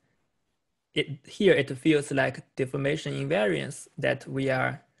 because here it feels like deformation invariance that we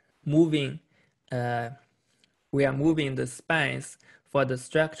are moving the spines for the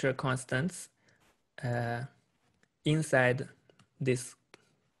structure constants inside this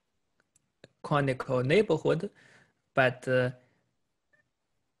conical neighborhood, but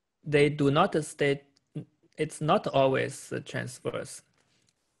they do not stay. It's not always transverse.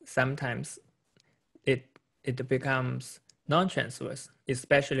 Sometimes it becomes non-transverse,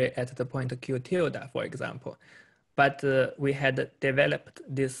 especially at the point Q tilde, for example. But we had developed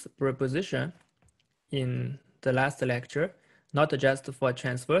this proposition in the last lecture, not just for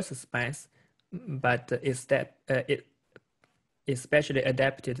transverse spines, but it especially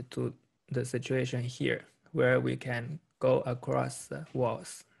adapted to the situation here, where we can go across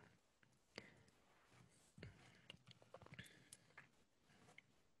walls.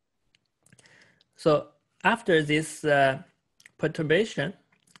 So after this perturbation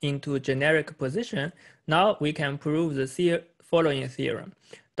into generic position, now we can prove the following theorem.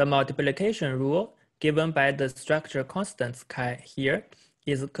 The multiplication rule given by the structure constants chi here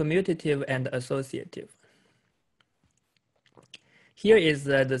is commutative and associative. Here is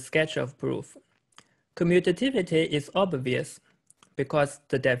the sketch of proof. Commutativity is obvious because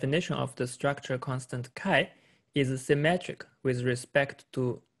the definition of the structure constant chi is symmetric with respect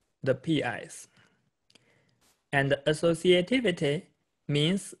to the pi's. And associativity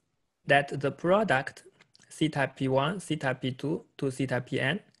means that the product theta p1, theta p2 to theta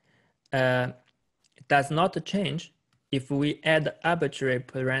pn does not change if we add arbitrary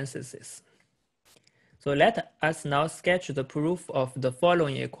parentheses. So let us now sketch the proof of the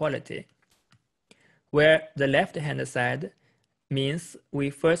following equality, where the left-hand side means we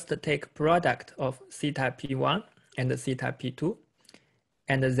first take product of theta p1 and theta p2,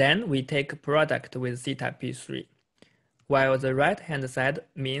 and then we take product with theta p3, while the right-hand side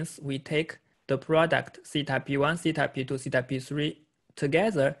means we take the product theta p1, theta p2, theta p3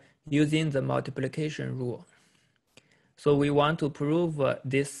 together using the multiplication rule. So we want to prove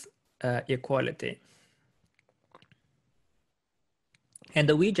this equality. And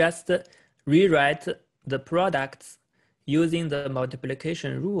we just rewrite the products using the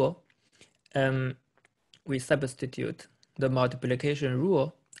multiplication rule. We substitute the multiplication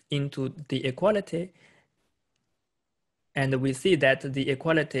rule into the equality, and we see that the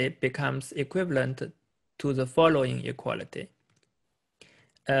equality becomes equivalent to the following equality.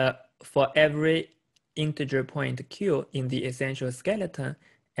 For every integer point q in the essential skeleton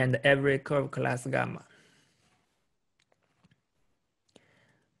and every curve class gamma.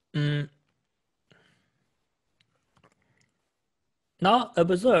 Now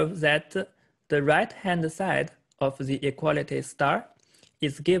observe that the right-hand side of the equality star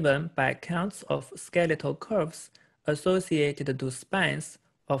is given by counts of skeletal curves associated to spines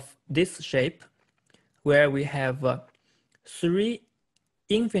of this shape, where we have 3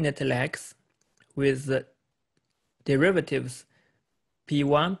 infinite legs with derivatives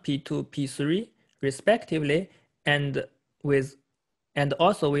p1, p2, p3 respectively, and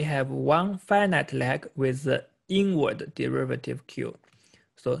also we have 1 finite leg with inward derivative q.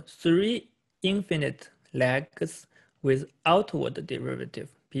 So 3 infinite legs with outward derivative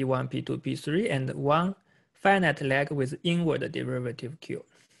p1, p2, p3, and 1 finite leg with inward derivative q.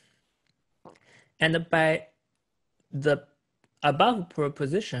 And by the above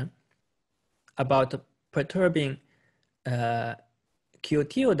proposition about perturbing q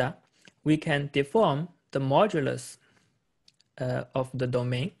tilde, we can deform the modulus of the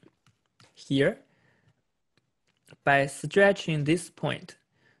domain here by stretching this point.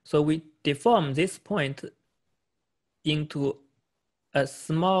 So we deform this point into a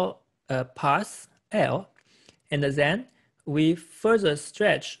small path L, and then we further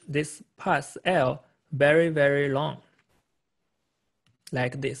stretch this path L very, very long,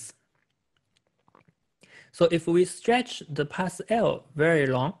 like this. So if we stretch the path L very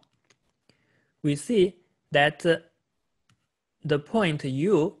long, we see that the point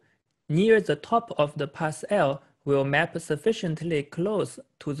U near the top of the path L will map sufficiently close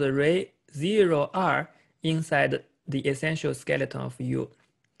to the ray 0R inside the essential skeleton of U.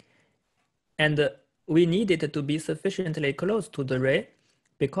 And we need it to be sufficiently close to the ray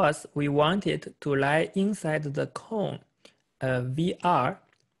because we want it to lie inside the cone VR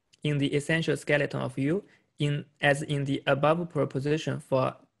in the essential skeleton of U as in the above proposition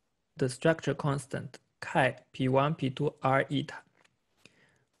for the structure constant chi P1, P2, R eta.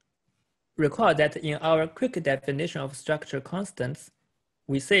 Recall that in our quick definition of structure constants,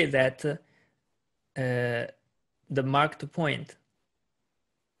 we say that the marked point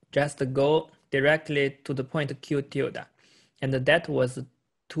just go directly to the point Q tilde, and that was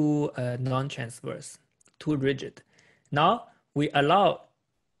too non-transverse, too rigid. Now we allow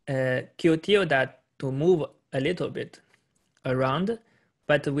Q tilde to move a little bit around,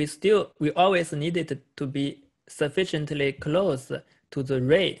 but we always need it to be sufficiently close to the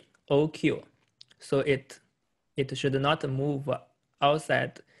ray OQ, so it should not move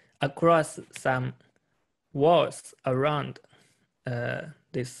outside across some walls around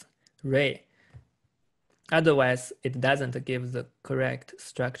this ray. Otherwise, it doesn't give the correct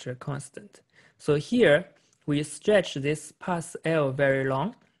structure constant. So here we stretch this path L very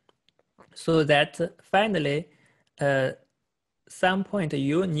long, so that finally some point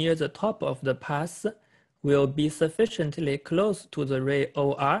U near the top of the path will be sufficiently close to the ray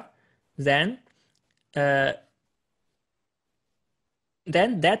OR, then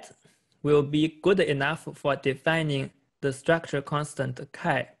that will be good enough for defining the structure constant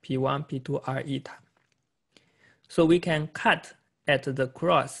chi P1, P2, R eta. So we can cut at the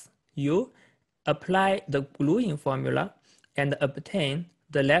cross U, apply the gluing formula, and obtain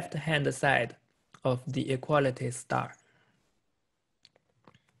the left-hand side of the equality star.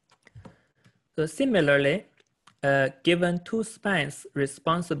 So similarly, given two spines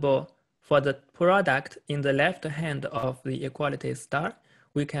responsible for the product in the left hand of the equality star,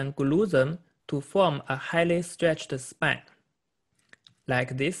 we can glue them to form a highly stretched spine,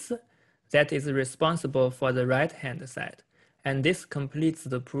 like this, that is responsible for the right-hand side. And this completes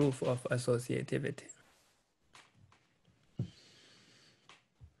the proof of associativity.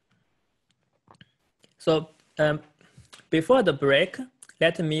 So before the break,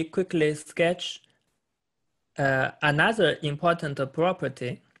 let me quickly sketch another important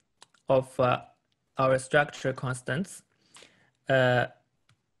property of our structure constants,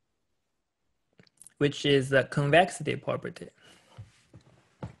 which is the convexity property.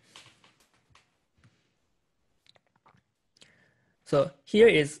 So here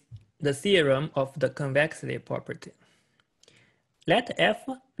is the theorem of the convexity property. Let F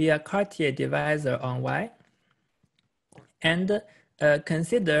be a Cartier divisor on Y, and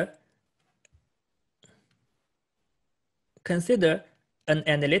consider an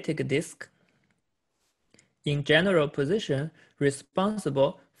analytic disk in general position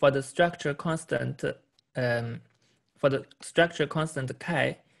responsible for the structure constant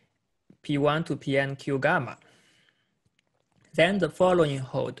chi P1 to Pn Q gamma. Then the following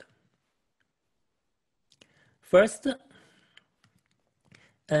hold. First,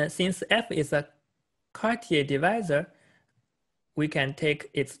 since F is a Cartier divisor, we can take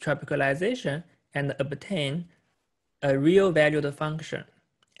its tropicalization and obtain a real valued function,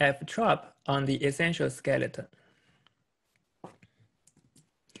 F trop, on the essential skeleton.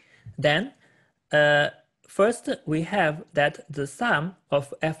 Then, first we have that the sum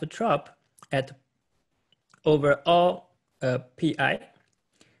of F trop at over all Pi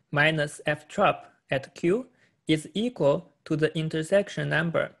minus F trop at Q is equal to the intersection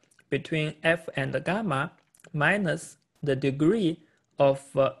number between F and gamma minus the degree of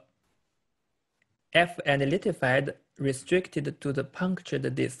F analytified restricted to the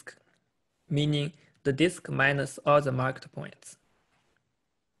punctured disk, meaning the disk minus all the marked points.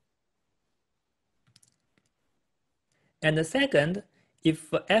 And the second,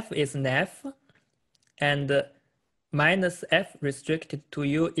 if F is Nef and minus F restricted to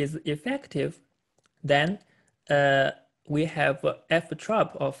U is effective, then we have F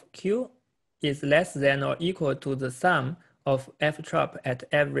trop of Q is less than or equal to the sum of F trop at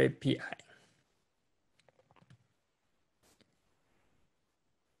every Pi.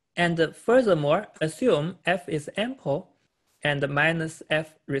 And furthermore, assume F is ample and minus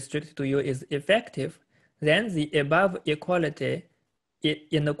F restricted to U is effective, then the above equality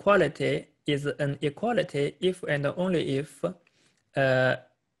inequality is an equality if and only if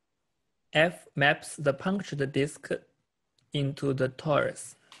F maps the punctured disk into the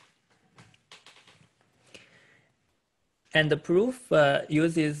torus. And the proof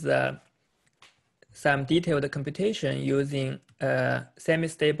uses some detailed computation using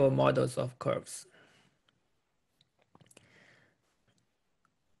semi-stable models of curves.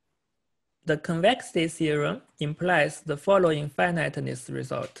 The convexity theorem implies the following finiteness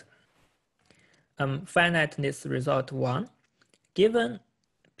result. Finiteness result 1, given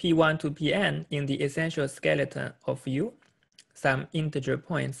P1 to Pn in the essential skeleton of U, some integer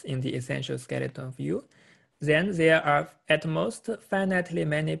points in the essential skeleton of U, then there are at most finitely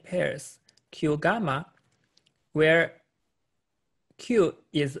many pairs Q gamma, where Q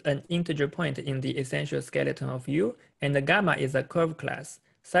is an integer point in the essential skeleton of U, and the gamma is a curve class,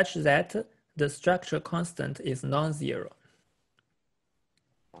 such that the structure constant is non-zero.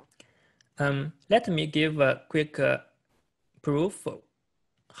 Let me give a quick proof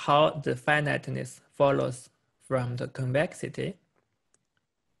how the finiteness follows from the convexity.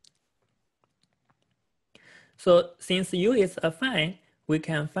 So since U is affine, we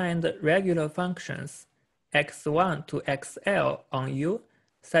can find regular functions x1 to xl on U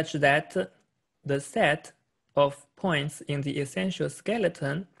such that the set of points in the essential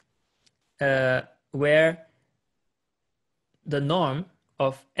skeleton where the norm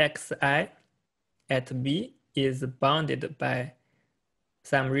of xi at B is bounded by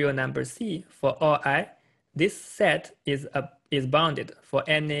some real number C for all I, this set is bounded for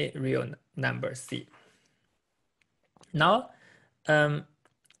any real number C. Now,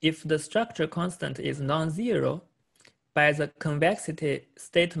 if the structure constant is non-zero, by the convexity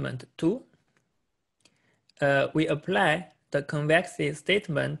statement 2, we apply the convexity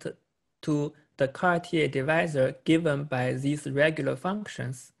statement to the Cartier divisor given by these regular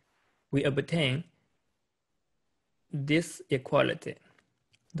functions, we obtain this equality.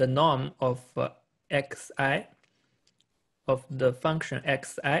 The norm of xi, of the function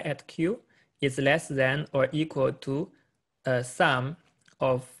xi at Q, is less than or equal to sum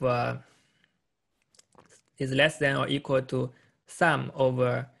of is less than or equal to sum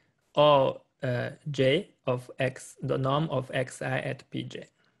over all j of x, the norm of xi at pj.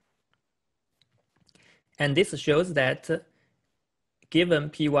 And this shows that given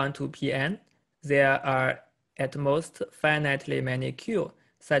P1 to Pn, there are at most finitely many Q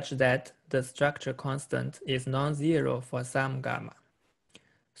such that the structure constant is non-zero for some gamma.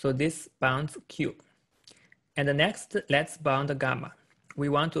 So this bounds Q. And next, let's bound gamma. We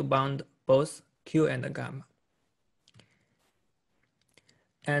want to bound both Q and gamma.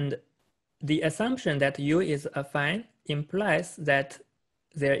 And the assumption that U is affine implies that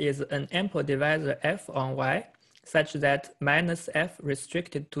there is an ample divisor f on Y such that minus f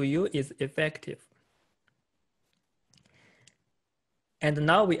restricted to U is effective. And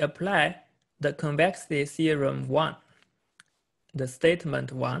now we apply the convexity theorem 1, the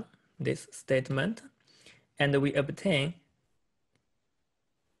statement 1, this statement, and we obtain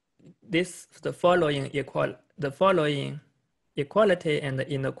this, the following equality and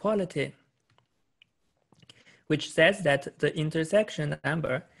inequality, which says that the intersection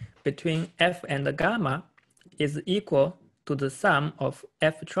number between f and gamma is equal to the sum of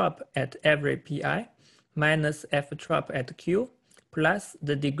f trop at every pi minus f trop at q plus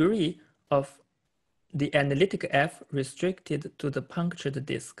the degree of the analytic f restricted to the punctured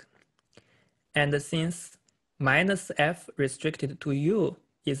disk. And since minus f restricted to u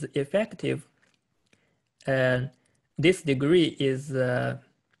is effective, this degree is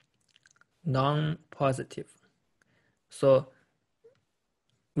non-positive. So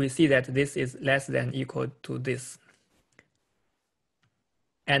we see that this is less than equal to this.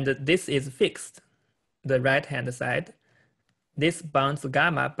 And this is fixed, the right-hand side. This bounds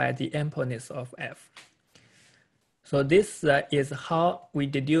gamma by the ampleness of f. So this is how we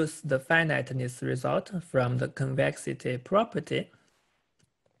deduce the finiteness result from the convexity property.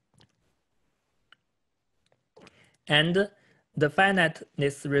 And the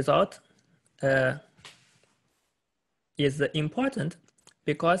finiteness result is important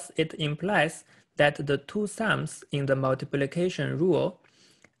because it implies that the two sums in the multiplication rule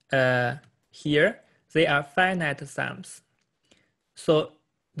here, they are finite sums. So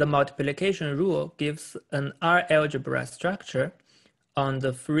the multiplication rule gives an R algebra structure on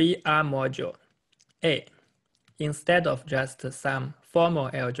the free R module A instead of just some formal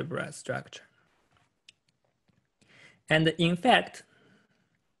algebra structure. And in fact,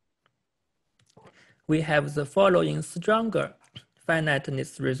 we have the following stronger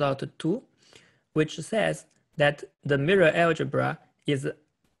finiteness result too, which says that the mirror algebra is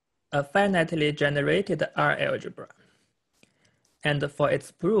a finitely generated R algebra. And for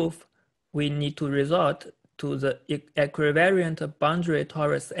its proof, we need to resort to the equivariant boundary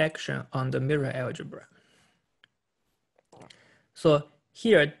torus action on the mirror algebra. So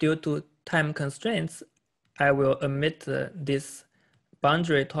here, due to time constraints, I will omit this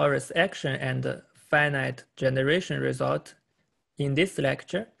boundary torus action and finite generation result in this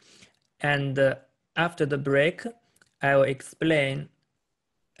lecture. And after the break, I will explain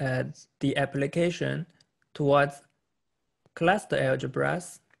the application towards cluster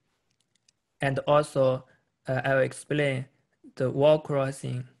algebras And also, I will explain the wall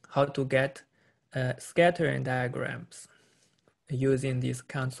crossing, how to get scattering diagrams using these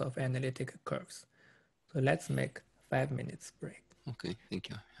kinds of analytic curves. So let's make 5 minutes break. Okay, thank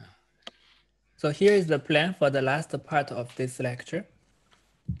you. Yeah. So here is the plan for the last part of this lecture.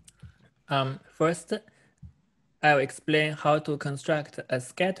 First, I'll explain how to construct a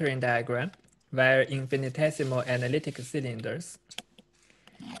scattering diagram via infinitesimal analytic cylinders.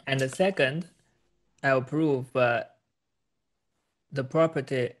 And the second, I'll prove the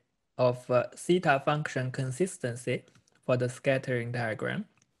property of theta function consistency for the scattering diagram.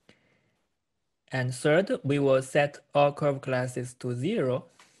 And third, we will set all curve classes to 0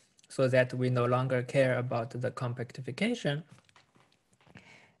 so that we no longer care about the compactification.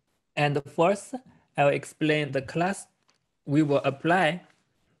 And fourth, I'll explain the class. We will apply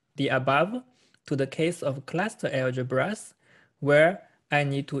the above to the case of cluster algebras, where I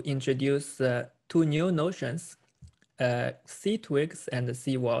need to introduce two new notions, C-twigs and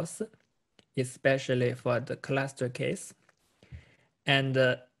C-walls, especially for the cluster case.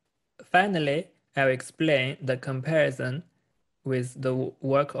 And finally, I'll explain the comparison with the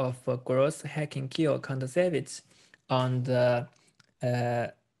work of Gross-Hacking-Keel-Kontsevich on the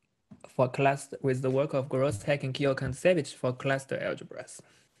with the work of Gross-Hacking-Keel-Kontsevich for cluster algebras.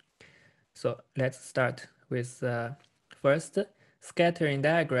 So let's start with first scattering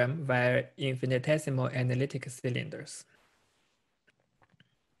diagram via infinitesimal analytic cylinders.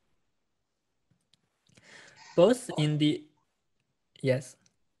 Both in the yes.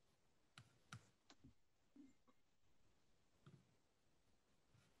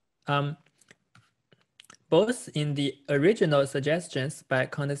 Both in the original suggestions by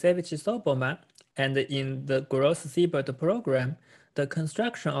Kontsevich-Soibelman and in the Gross-Seibert program, the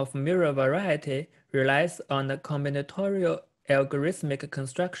construction of mirror variety relies on the combinatorial algorithmic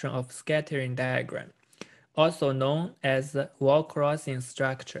construction of scattering diagram, also known as wall crossing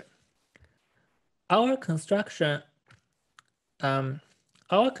structure. Our construction of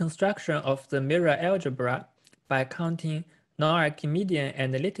the mirror algebra by counting non-archimedean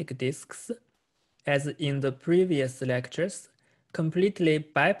analytic disks, as in the previous lectures, completely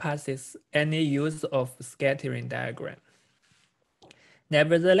bypasses any use of scattering diagram.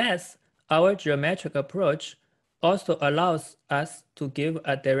 Nevertheless, our geometric approach also allows us to give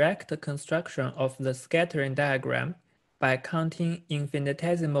a direct construction of the scattering diagram by counting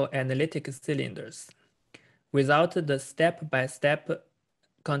infinitesimal analytic cylinders, without the step-by-step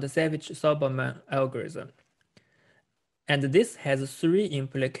Kontsevich-Soibelman algorithm. And this has three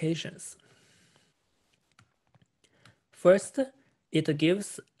implications. First, it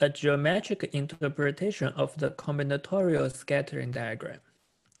gives a geometric interpretation of the combinatorial scattering diagram.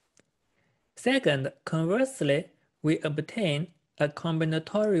 Second, conversely, we obtain a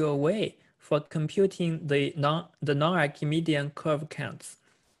combinatorial way for computing the non-Archimedean curve counts.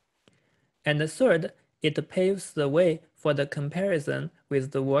 And third, it paves the way for the comparison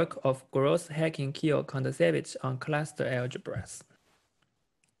with the work of Gross-Hacking-Keel-Kontsevich on cluster algebras.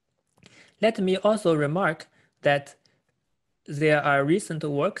 Let me also remark that there are recent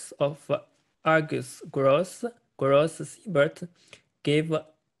works of Argus Gross-Seibert gave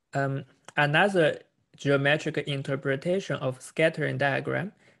another geometric interpretation of scattering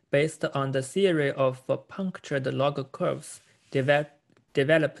diagram based on the theory of punctured log curves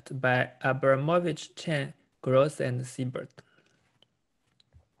developed by Abramovich, Chen, Gross, and Seibert.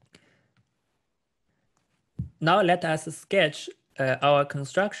 Now let us sketch our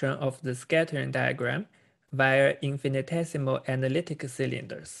construction of the scattering diagram via infinitesimal analytic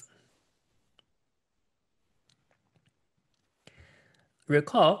cylinders.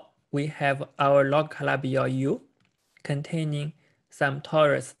 Recall, we have our log Calabi-Yau U containing some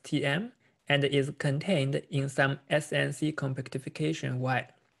torus Tm and is contained in some SNC compactification Y.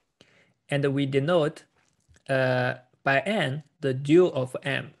 And we denote by n the dual of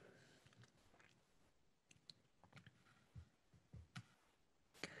M.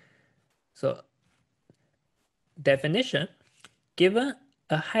 So definition, given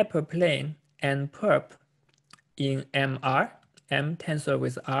a hyperplane and perp in MR, M tensor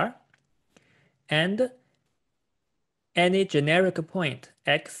with R, and any generic point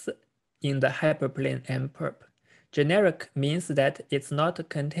X in the hyperplane M perp. Generic means that it's not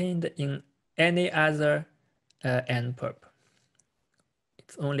contained in any other N perp.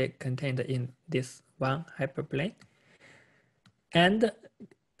 It's only contained in this one hyperplane. And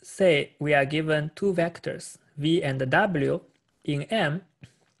say we are given two vectors, V and W, in M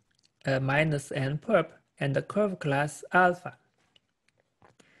minus N perp and the curve class alpha.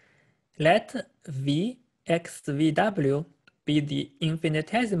 Let V XVW be the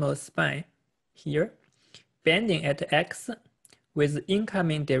infinitesimal spine here, bending at x with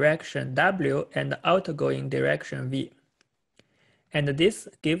incoming direction w and outgoing direction v. And this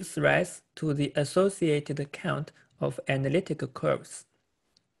gives rise to the associated count of analytic curves,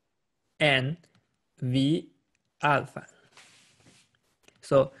 n v alpha.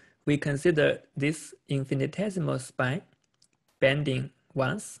 So we consider this infinitesimal spine bending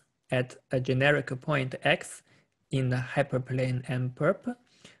once at a generic point x in the hyperplane M perp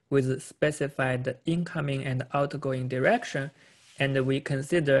with specified incoming and outgoing direction, and we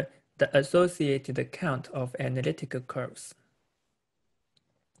consider the associated count of analytic curves.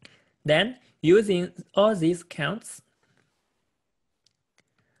 Then, using all these counts,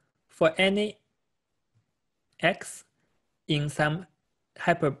 for any x in some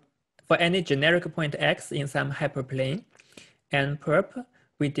for any generic point x in some hyperplane and perp,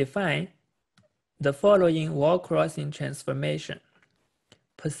 we define the following wall crossing transformation.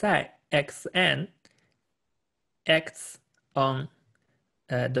 Psi xn acts on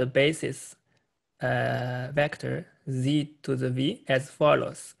the basis vector z to the v as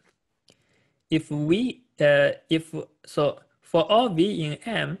follows. For all v in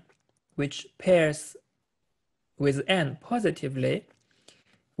M which pairs with n positively,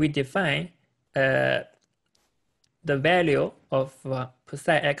 we define the value of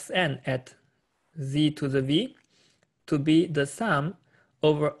psi xn at z to the v to be the sum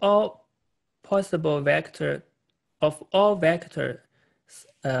over all possible vector of all vectors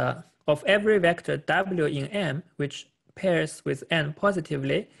of every vector w in M which pairs with n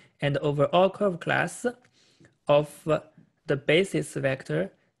positively, and over all curve class of the basis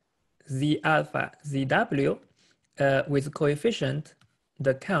vector z alpha zw with coefficient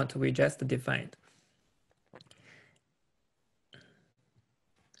the count we just defined.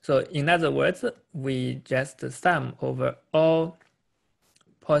 So in other words, we just sum over all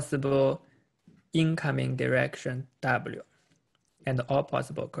possible incoming direction w and all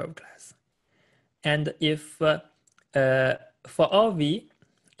possible curve class. And if for all v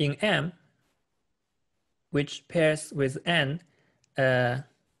in M which pairs with n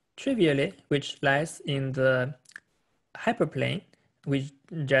trivially, which lies in the hyperplane, we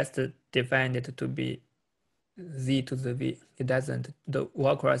just defined it to be z to the v. It doesn't, the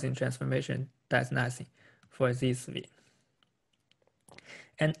wall crossing transformation does nothing for this v.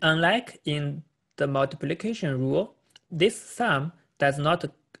 And unlike in the multiplication rule, this sum does not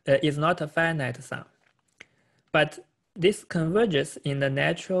is not a finite sum, but this converges in the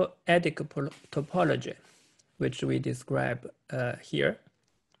natural adic topology, which we describe here.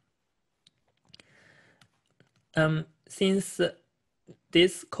 Since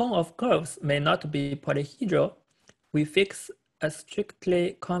this cone of curves may not be polyhedral, we fix a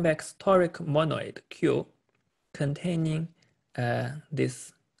strictly convex toric monoid Q containing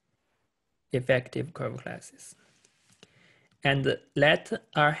these effective curve classes. And let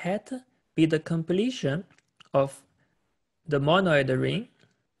R hat be the completion of the monoid ring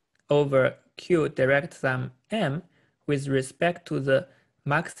over Q direct sum M with respect to the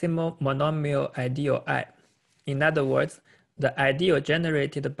maximal monomial ideal I. In other words, the ideal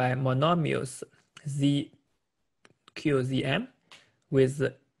generated by monomials Z, Q, Zm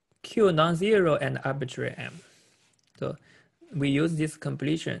with Q non-zero and arbitrary M. So we use this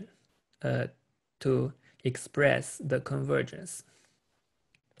completion to express the convergence.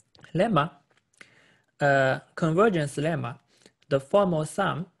 Lemma, convergence lemma, the formal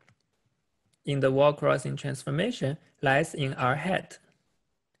sum in the wall crossing transformation lies in R hat.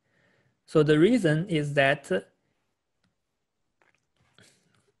 So the reason is that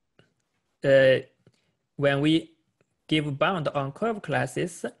when we give bound on curve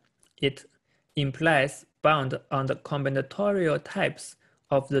classes, it implies bound on the combinatorial types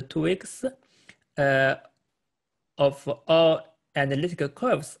of the 2x of all analytical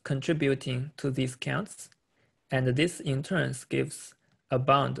curves contributing to these counts, and this in turn gives a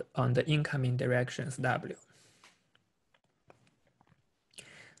bound on the incoming directions W.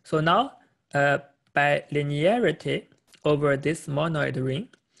 So now, by linearity over this monoid ring,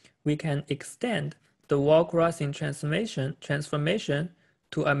 we can extend the wall crossing transformation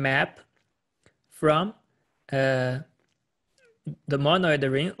to a map from the monoid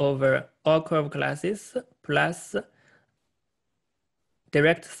ring over all curve classes plus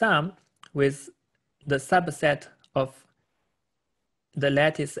direct sum with the subset of the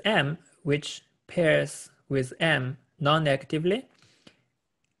lattice M which pairs with M non-negatively,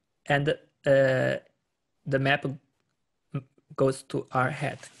 and the map goes to R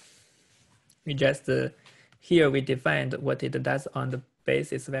hat. We just here we defined what it does on the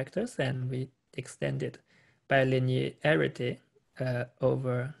basis vectors, and we extend it by linearity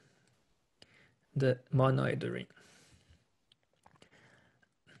over the monoid ring.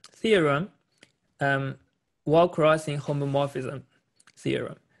 Theorem, wall crossing homomorphism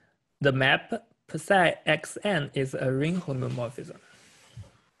theorem. The map psi xn is a ring homomorphism.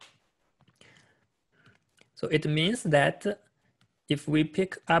 So it means that if we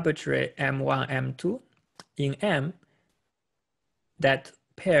pick arbitrary m1, m2 in M that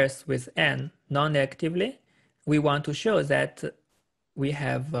pairs with n non-negatively, we want to show that we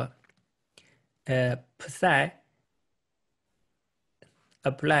have psi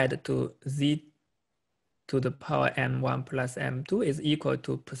applied to z to the power m1 plus m2 is equal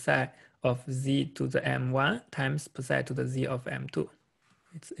to psi of z to the m1 times psi to the z of m2.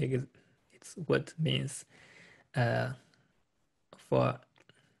 It's what means for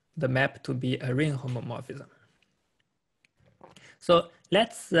the map to be a ring homomorphism. So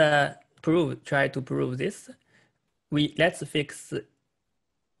let's try to prove this. Let's fix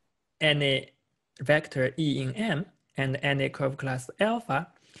any vector E in M and any curve class alpha,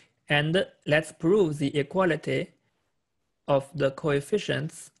 and let's prove the equality of the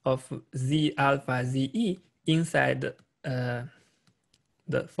coefficients of Z alpha ZE inside the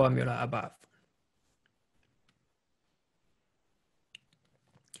formula above.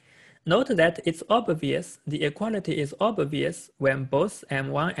 Note that it's obvious, the equality is obvious when both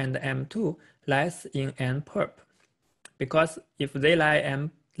M1 and M2 lies in N perp. Because if they lie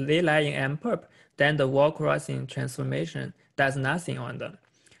in M perp, then the wall crossing transformation does nothing on them.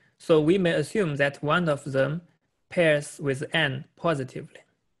 So we may assume that one of them pairs with N positively.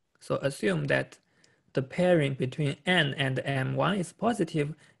 So assume that the pairing between N and M1 is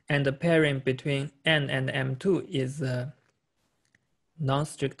positive, and the pairing between N and M2 is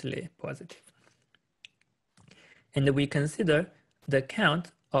non-strictly positive. And we consider the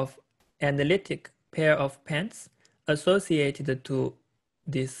count of analytic pair of pants associated to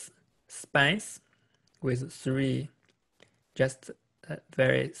these spines with three, just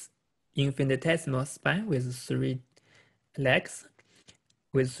very infinitesimal spine with three legs,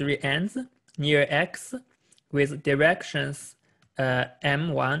 with three ends near X, with directions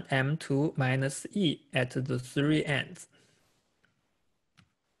M1, M2 minus E at the three ends.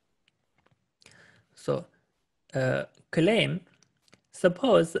 So claim,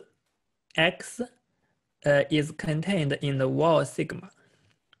 suppose X is contained in the wall sigma.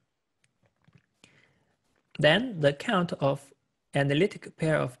 Then the count of analytic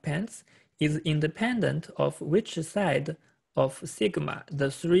pair of pants is independent of which side of sigma the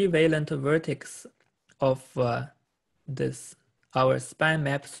three valent vertex of our spine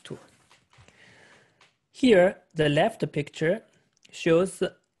maps to. Here, the left picture shows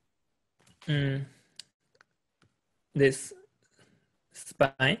this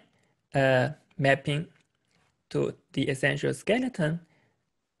spine mapping to the essential skeleton,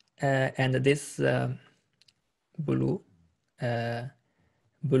 and this blue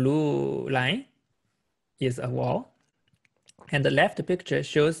line is a wall. And the left picture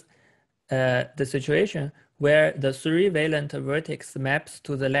shows the situation where the three valent vertex maps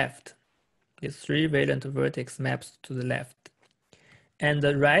to the left. This three valent vertex maps to the left. And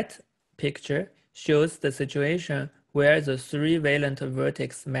the right picture shows the situation where the three valent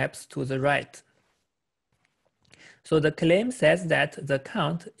vertex maps to the right. So the claim says that the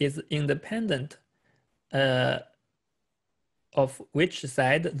count is independent of which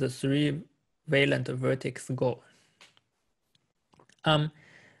side the three valent vertex go.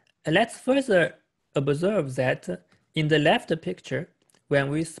 Let's further observe that in the left picture, when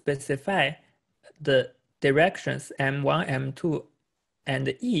we specify the directions M1, M2, and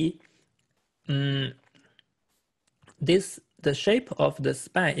E, the shape of the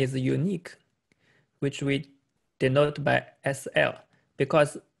spine is unique, which we denote by SL,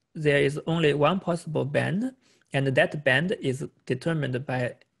 because there is only one possible band, and that band is determined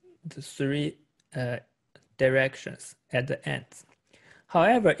by the three directions at the ends.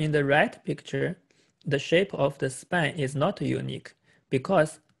 However, in the right picture, the shape of the spine is not unique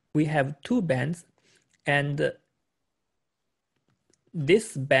because we have two bands, and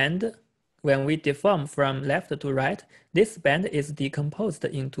this band, when we deform from left to right, this band is decomposed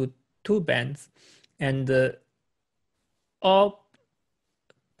into two bands, and all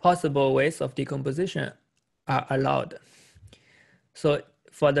possible ways of decomposition are allowed. So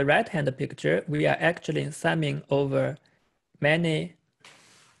for the right-hand picture, we are actually summing over many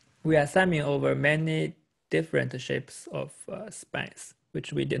different shapes of spines,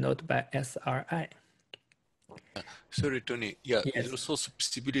 which we denote by SRI. Sorry, Tony. Yeah, yes. There's also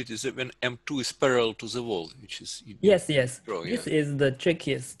possibility that when M2 is parallel to the wall, which is yes. Draw, this is the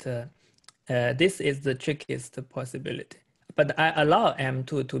trickiest. This is the trickiest possibility. But I allow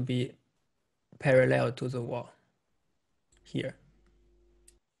M2 to be parallel to the wall here.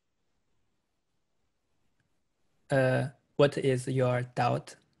 What is your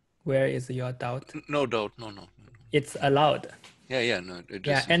doubt? Where is your doubt? No doubt, no. It's allowed. Yeah, no.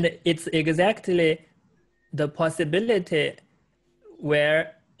 Yeah, and it's exactly the possibility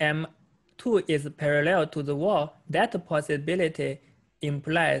where M2 is parallel to the wall. That possibility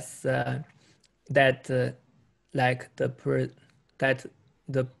implies that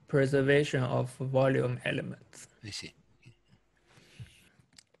the preservation of volume elements. I see.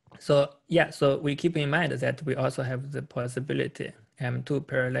 So yeah, so we keep in mind that we also have the possibility M2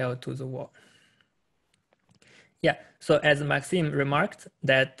 parallel to the wall. Yeah, so as Maxime remarked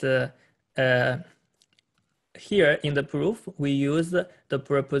that here in the proof, we use the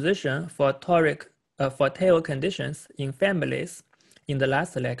proposition for tail conditions in families in the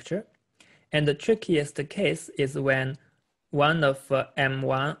last lecture. And the trickiest case is when one of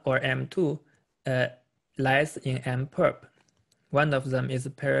M1 or M2 lies in M-perp. One of them is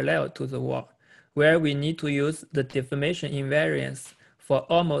parallel to the wall, where we need to use the deformation invariance for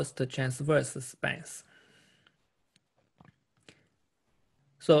almost transverse spans.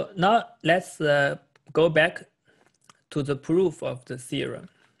 So now let's go back to the proof of the theorem.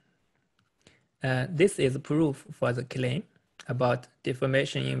 This is proof for the claim about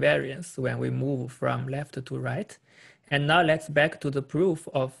deformation invariance when we move from left to right. And now let's back to the proof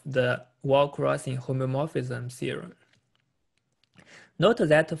of the wall crossing homomorphism theorem. Note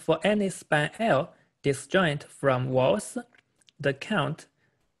that for any span L disjoint from walls, the count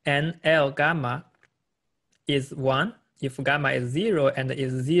NL gamma is 1 if gamma is 0 and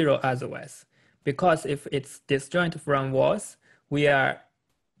is 0 otherwise. Because if it's disjoint from walls, we are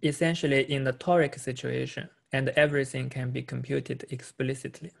essentially in the toric situation and everything can be computed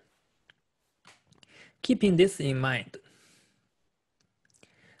explicitly. Keeping this in mind,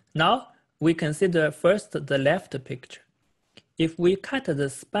 now we consider first the left picture. If we cut the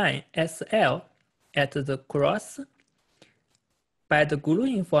spine SL at the cross by the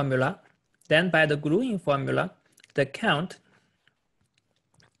gluing formula, then by the gluing formula, the count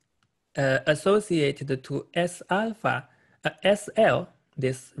associated to S alpha, SL,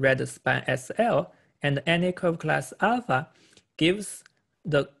 this red span SL, and any curve class alpha gives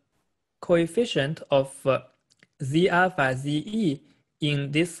the coefficient of Z alpha ZE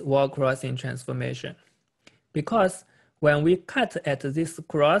in this wall crossing transformation. Because when we cut at this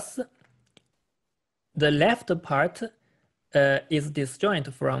cross, the left part is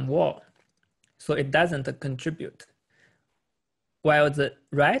disjoint from wall, so it doesn't contribute. While the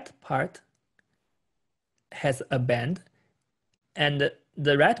right part has a bend, and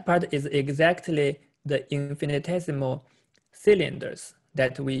the right part is exactly the infinitesimal cylinders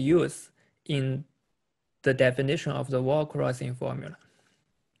that we use in the definition of the wall crossing formula.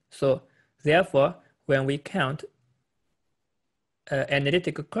 So therefore, when we count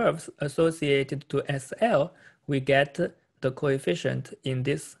analytic curves associated to SL, we get the coefficient in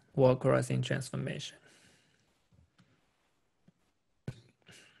this wall crossing transformation.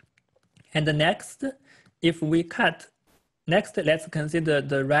 And next, if we cut, next let's consider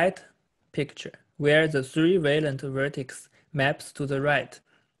the right picture where the three-valent vertex maps to the right.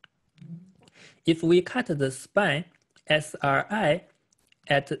 If we cut the spine SRI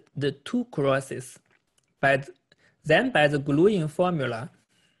at the two crosses, then by the gluing formula,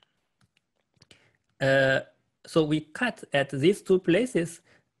 so we cut at these two places,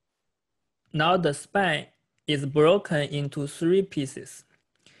 now the spine is broken into three pieces.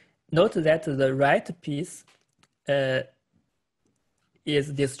 Note that the right piece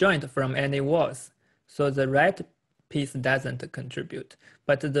is disjoint from any walls, so the right piece doesn't contribute.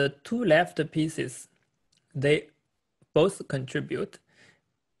 But the two left pieces, they both contribute,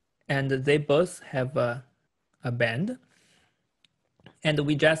 and they both have a bend. And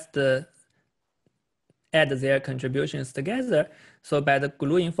we just add their contributions together. So by the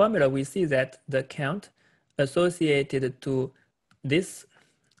gluing formula, we see that the count associated to this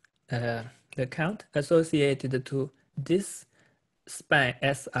span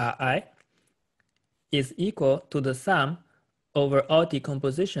SRI is equal to the sum over all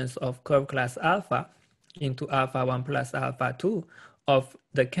decompositions of curve class alpha into alpha 1 plus alpha 2 of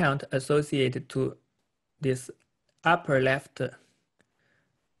the count associated to this upper left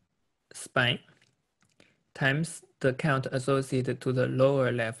spine times the count associated to the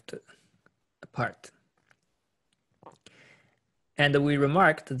lower left part. And we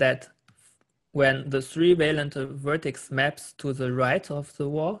remarked that when the three-valent vertex maps to the right of the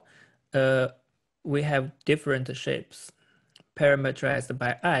wall, we have different shapes parametrized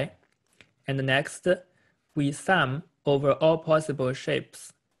by I. And next, we sum over all possible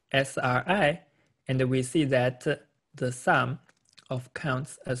shapes SRI And we see that the sum of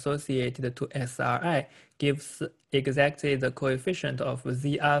counts associated to SRI gives exactly the coefficient of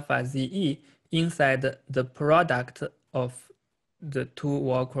Z alpha ZE inside the product of the two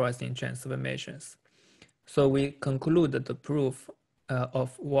wall crossing transformations. So we conclude the proof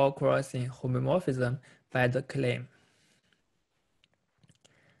of wall crossing homomorphism by the claim.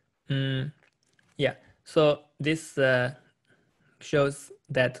 Yeah, so this shows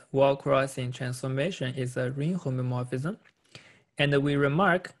that wall crossing transformation is a ring homomorphism. And we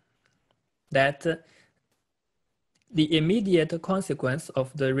remark that the immediate consequence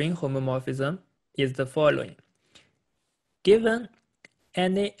of the ring homomorphism is the following. Given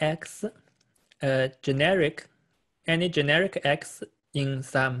any x any generic x in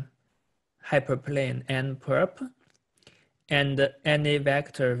some hyperplane n perp and any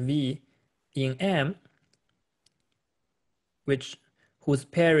vector v in M whose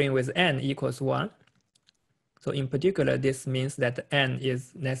pairing with n equals 1. So in particular, this means that n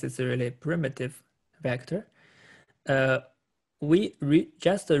is necessarily a primitive vector. We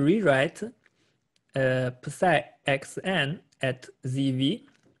just rewrite psi xn at zv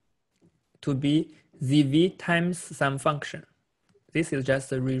to be zv times some function. This is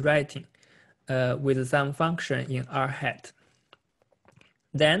just a rewriting with some function in R hat.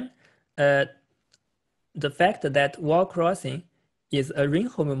 Then the fact that wall crossing is a ring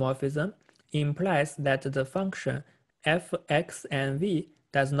homomorphism implies that the function f, x, and v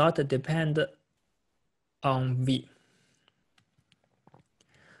does not depend on v.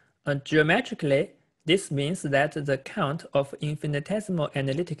 Geometrically, this means that the count of infinitesimal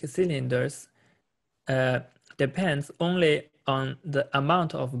analytic cylinders depends only on the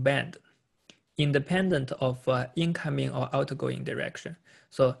amount of band, independent of incoming or outgoing direction.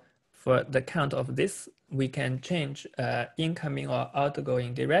 So for the count of this, we can change incoming or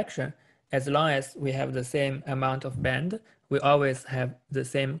outgoing direction. As long as we have the same amount of band, we always have the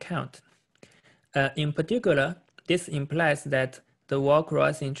same count. In particular, this implies that the wall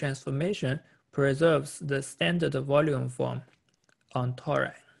crossing transformation preserves the standard volume form on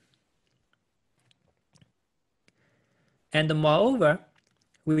tori. And moreover,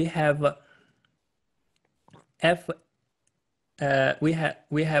 we have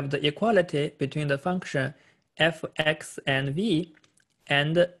we have the equality between the function fx and v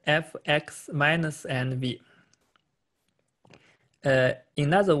and fx minus and v.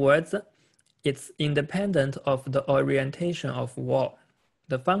 In other words, it's independent of the orientation of wall.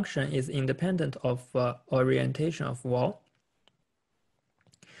 The function is independent of orientation of wall.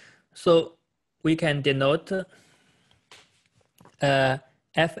 So we can denote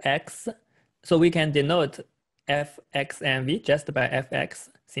fx. So we can denote fx and v just by fx,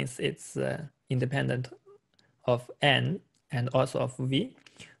 since it's independent of n and also of v,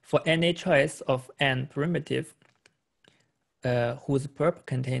 for any choice of n primitive whose perp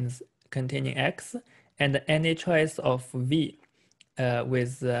containing x, and any choice of v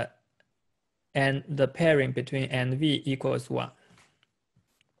with and the pairing between n v equals 1.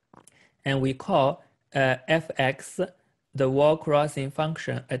 And we call fx the wall crossing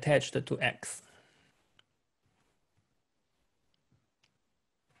function attached to x.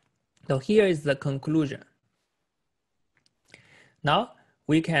 So here is the conclusion. Now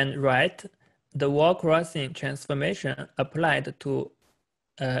we can write the wall crossing transformation applied to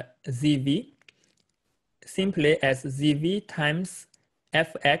zv simply as zv times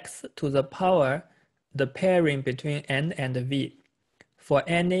fx to the power the pairing between n and v for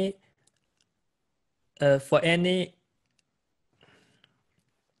any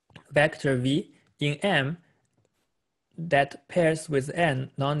vector v in M that pairs with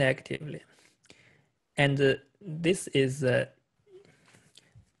n non-negatively. And this is it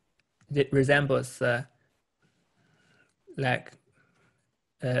resembles like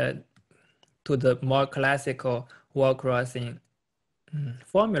to the more classical wall crossing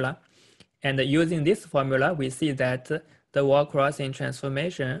formula. And using this formula, we see that the wall crossing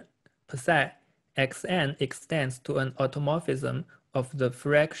transformation psi xn extends to an automorphism of the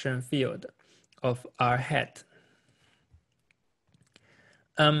fraction field of R hat.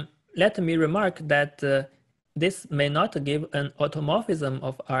 Let me remark that this may not give an automorphism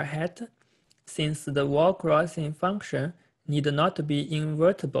of R hat, since the wall crossing function need not be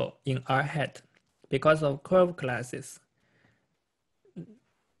invertible in R hat because of curve classes.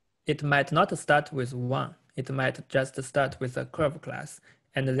 It might not start with 1. It might just start with a curve class,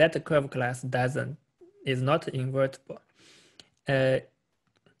 and that curve class is not invertible. It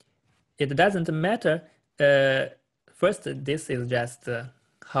doesn't matter. First, this is just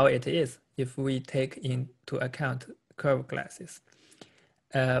how it is if we take into account curve classes.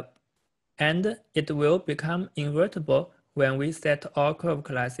 and it will become invertible when we set all curve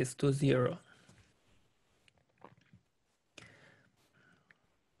classes to 0.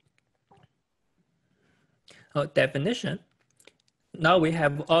 Definition. Now we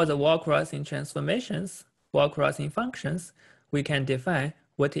have all the wall-crossing transformations, wall-crossing functions. We can define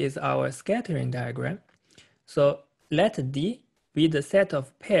what is our scattering diagram. So let D be the set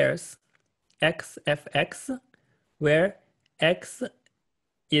of pairs xfx, where x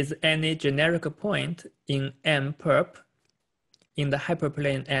is any generic point in M perp, in the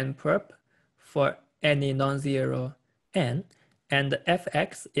hyperplane N perp, for any non-zero n, and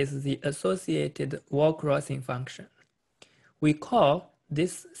fx is the associated wall-crossing function. We call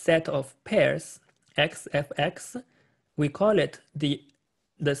this set of pairs xfx, we call it the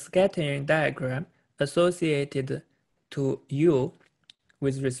scattering diagram associated to U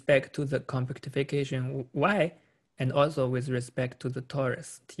with respect to the compactification Y and also with respect to the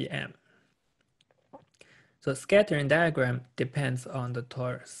torus Tm. So scattering diagram depends on the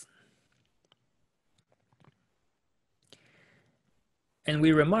torus. And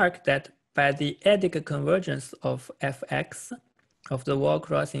we remark that by the adic convergence of fx, of the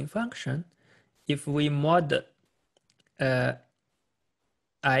wall-crossing function, if we mod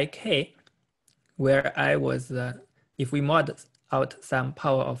ik, where I was, if we mod out some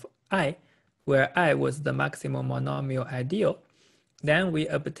power of I, where I was the maximum monomial ideal, then we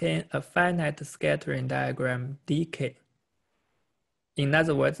obtain a finite scattering diagram dk. In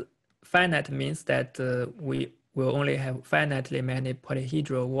other words, finite means that we will only have finitely many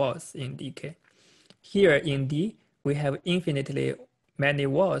polyhedral walls in dk. Here in D, we have infinitely many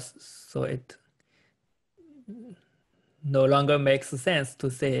walls, so it no longer makes sense to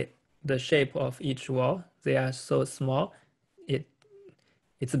say the shape of each wall. They are so small,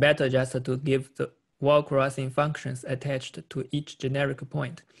 it's better just to give the wall crossing functions attached to each generic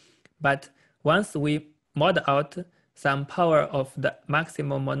point. But once we mod out some power of the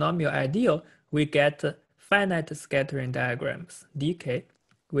maximum monomial ideal, we get finite scattering diagrams, dk,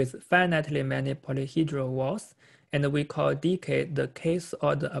 with finitely many polyhedral walls, and we call dk the case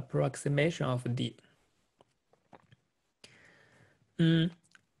order approximation of D. And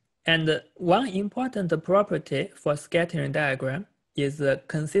one important property for scattering diagram is the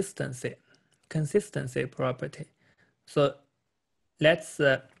consistency property. So let's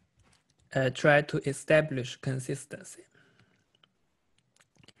try to establish consistency.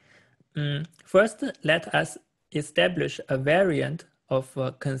 First, let us establish a variant of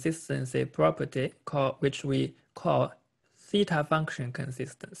a consistency property which we call theta function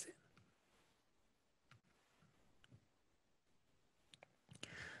consistency.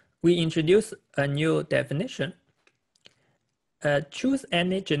 We introduce a new definition. Choose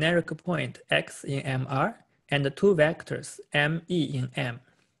any generic point x in MR and two vectors ME in M.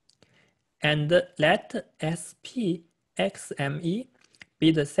 And let SP XME be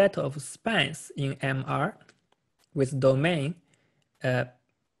the set of spines in MR with domain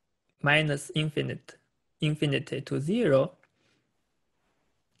minus infinity to 0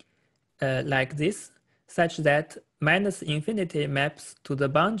 like this, such that minus infinity maps to the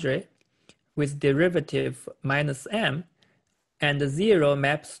boundary with derivative minus m, and 0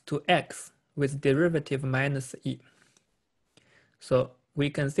 maps to x with derivative minus e. So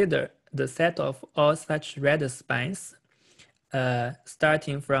we consider the set of all such red spines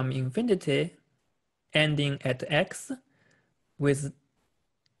starting from infinity, ending at x, with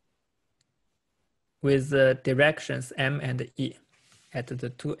directions m and e at the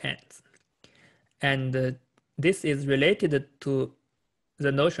two ends. And this is related to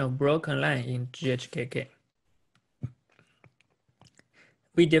the notion of broken line in GHKK.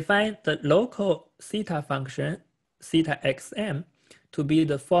 We define the local theta function, theta xm, to be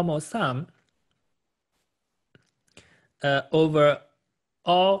the formal sum over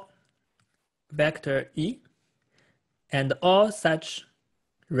all vector E and all such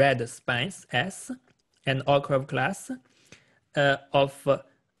red spines S and all curve class of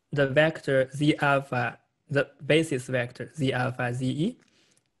the vector Z alpha, the basis vector Z alpha ZE,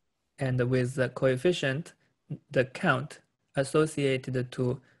 and with the coefficient, the count associated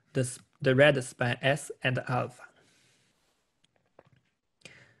to the red spine S and alpha.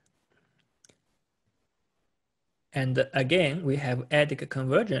 And again, we have adic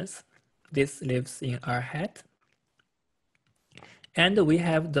convergence. This lives in R hat. And we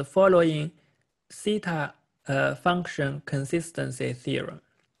have the following theta function consistency theorem.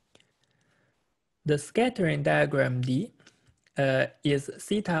 The scattering diagram D is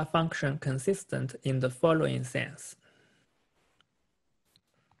theta function consistent in the following sense.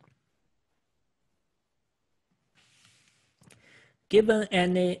 Given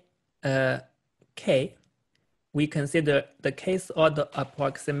any K, we consider the case order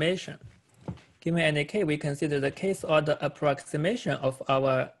approximation. Given any K, we consider the case order approximation of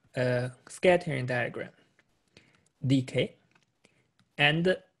our scattering diagram, dk.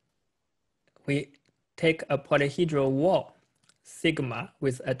 And we take a polyhedral wall, sigma,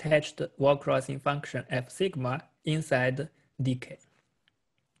 with attached wall crossing function f sigma inside dk.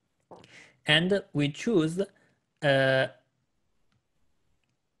 And we choose a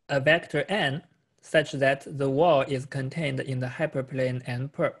vector n such that the wall is contained in the hyperplane n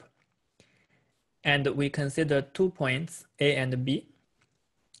perp. And we consider 2 points, A and B,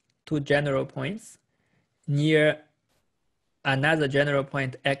 2 general points near another general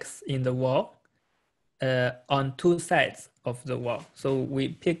point x in the wall on 2 sides of the wall. So we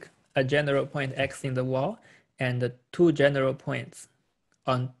pick a general point x in the wall and 2 general points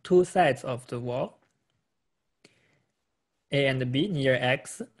on 2 sides of the wall, A and B near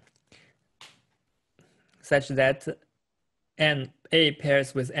x, such that A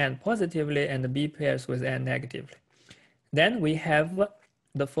pairs with n positively and B pairs with n negatively. Then we have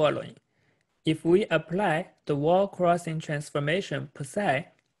the following. If we apply the wall crossing transformation psi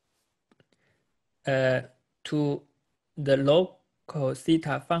to the local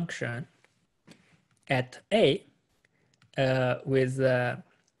theta function at A with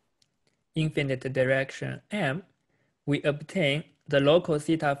infinite direction m, we obtain the local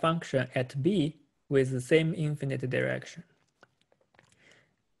theta function at B with the same infinite direction.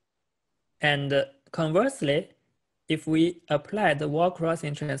 And conversely, if we apply the wall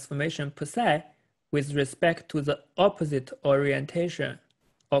crossing transformation psi with respect to the opposite orientation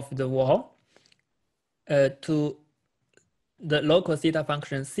of the wall to the local theta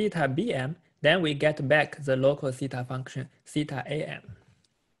function theta bm, then we get back the local theta function theta am.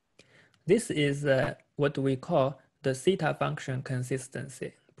 This is what we call the theta function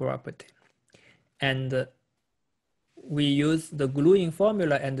consistency property. And we use the gluing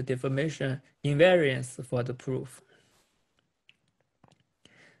formula and the deformation invariance for the proof.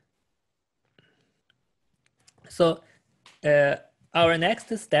 So our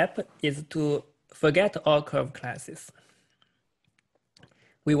next step is to forget all curve classes.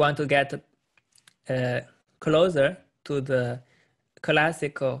 We want to get closer to the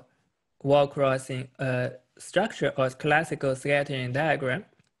classical wall crossing structure or classical scattering diagram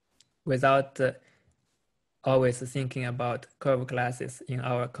without always thinking about curve classes in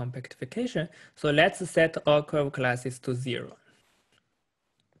our compactification. So let's set all curve classes to 0.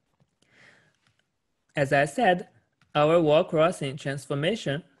 As I said, our wall crossing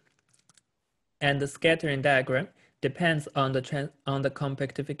transformation and the scattering diagram depends on the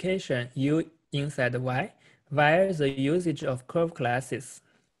compactification U inside Y via the usage of curve classes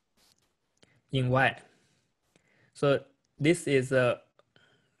in Y. So this is a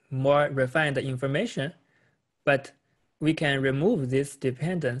more refined information, but we can remove this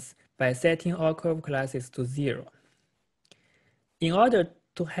dependence by setting all curve classes to 0. In order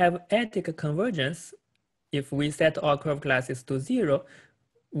to have adic convergence, if we set all curve classes to 0,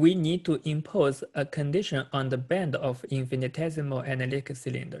 we need to impose a condition on the band of infinitesimal analytic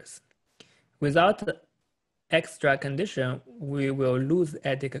cylinders. Without extra condition, we will lose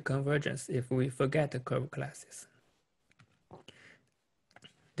adic convergence if we forget the curve classes.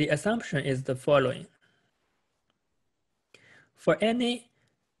 The assumption is the following. For any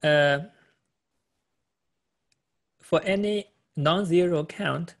non-zero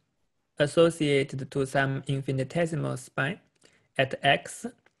count associated to some infinitesimal spine at x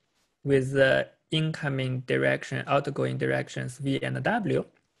with the incoming direction, outgoing directions v and w,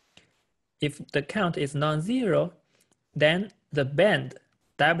 if the count is non-zero, then the band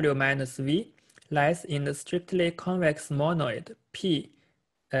w minus v lies in the strictly convex monoid P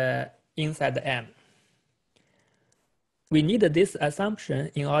inside M. We need this assumption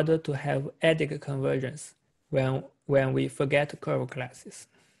in order to have adic convergence when we forget curve classes.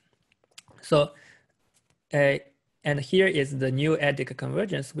 So, and here is the new adic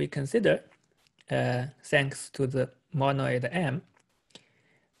convergence we consider thanks to the monoid M.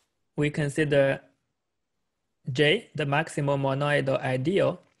 We consider J, the maximal monoidal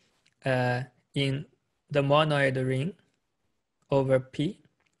ideal in the monoid ring over P,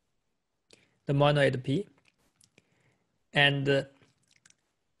 the monoid P, and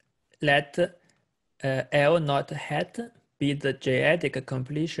let L naught hat be the J-adic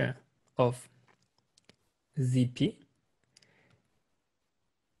completion of ZP.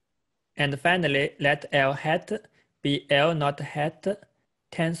 And finally, let L hat be L naught hat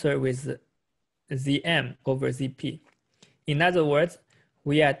tensor with ZM over ZP. In other words,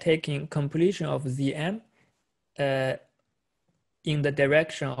 we are taking completion of ZM in the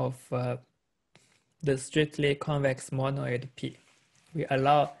direction of the strictly convex monoid P. We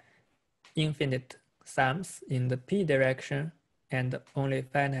allow infinite sums in the P direction and only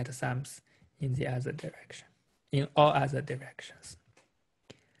finite sums in the other direction, in all other directions.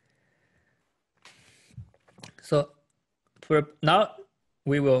 So now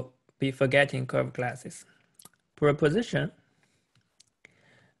we will be forgetting curve classes. Proposition: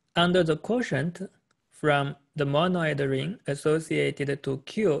 under the quotient from the monoid ring associated to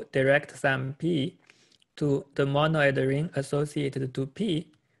Q direct sum P to the monoid ring associated to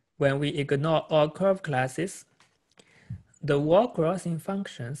P, when we ignore all curve classes, the wall crossing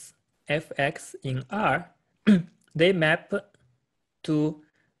functions fx in R, they map to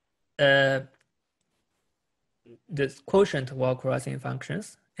the quotient wall crossing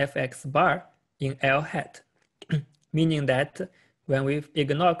functions fx bar in L hat, meaning that when we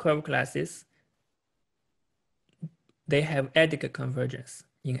ignore curve classes, they have adic convergence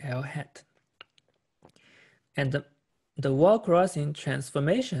in L hat. And the wall crossing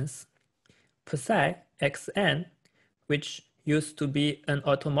transformations psi xn, which used to be an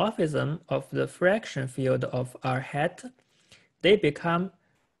automorphism of the fraction field of R hat, they become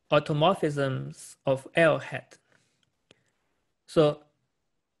automorphisms of L hat. So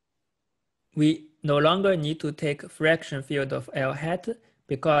we no longer need to take fraction field of L hat,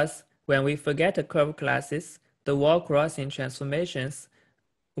 because when we forget curve classes, the wall crossing transformations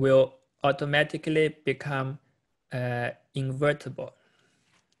will automatically become invertible.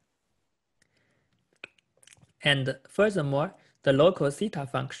 And furthermore, the local theta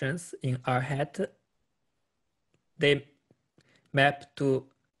functions in R hat, they map to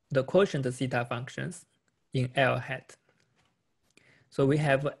the quotient theta functions in L hat. So we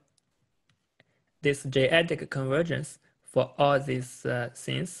have this J-adic convergence for all these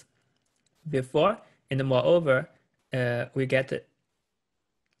things before, and moreover, we get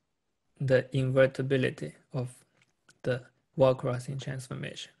the invertibility of the wall crossing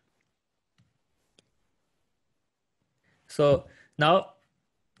transformation. So now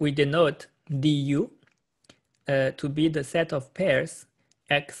we denote du to be the set of pairs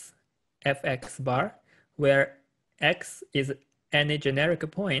x fx bar, where x is any generic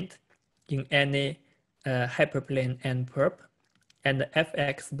point in any hyperplane n perp, and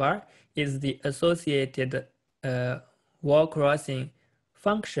fx bar is the associated wall crossing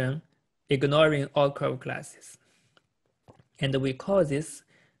function ignoring all curve classes. And we call this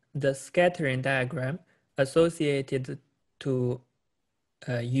the scattering diagram associated to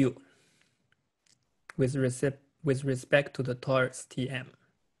U with respect to the torus Tm.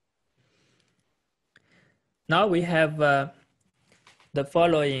 Now we have the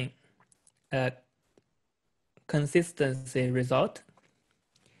following consistency result,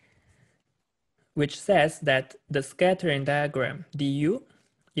 which says that the scattering diagram du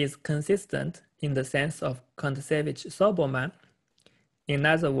is consistent in the sense of Kontsevich-Soibelman. In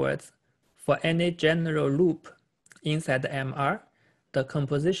other words, for any general loop inside MR, the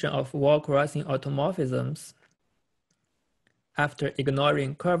composition of wall crossing automorphisms after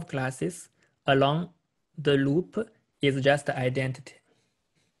ignoring curve classes along the loop is just identity.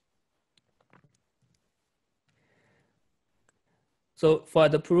 So for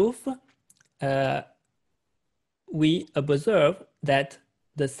the proof, we observe that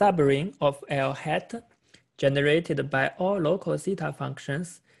the subring of L hat generated by all local theta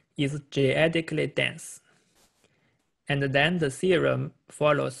functions is J-adically dense. And then the theorem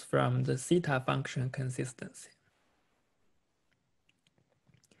follows from the theta function consistency.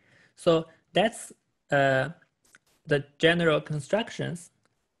 So that's the general constructions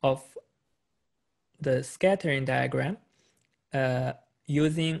of the scattering diagram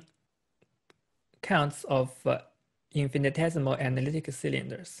using counts of infinitesimal analytic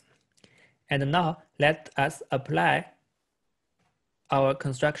cylinders. And now let us apply our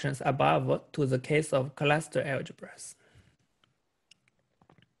constructions above to the case of cluster algebras.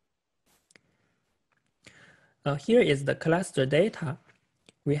 Now here is the cluster data.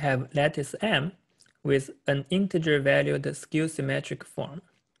 We have lattice M with an integer valued skew-symmetric form.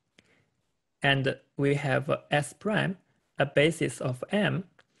 And we have S prime, a basis of M,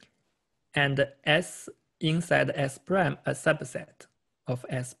 and S inside S prime, a subset of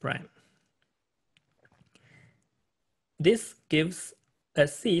S prime. This gives a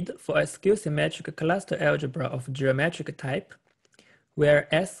seed for a skew-symmetric cluster algebra of geometric type,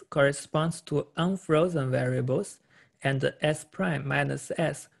 where S corresponds to unfrozen variables and S prime minus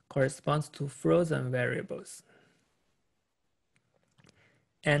S corresponds to frozen variables.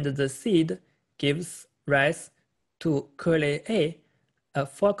 And the seed gives rise to curly A, a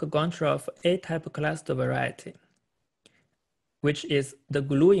Fock-Goncharov A-type cluster variety. which is the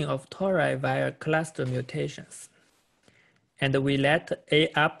gluing of tori via cluster mutations. And we let A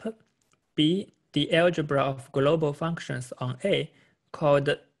up be the algebra of global functions on A, called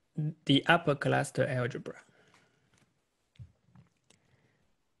the upper cluster algebra.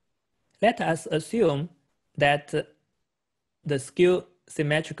 Let us assume that the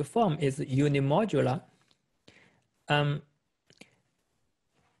skew-symmetric form is unimodular.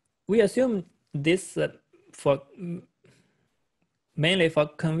 We assume this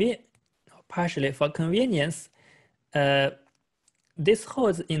partially for convenience. This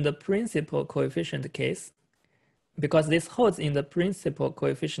holds in the principal coefficient case, because this holds in the principal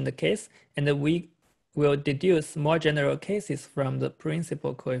coefficient case, and we will deduce more general cases from the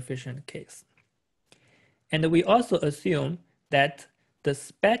principal coefficient case. And we also assume that the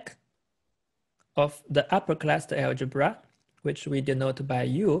spec of the upper cluster algebra, which we denote by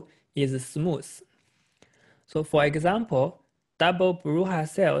U, is smooth. So for example, double Brouwer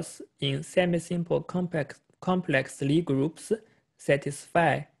cells in semi-simple complex Lie groups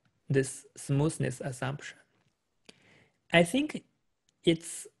satisfy this smoothness assumption. I think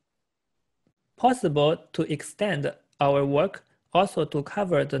it's possible to extend our work also to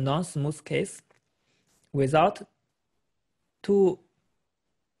cover the non-smooth case without too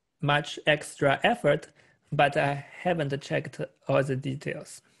much extra effort, but I haven't checked all the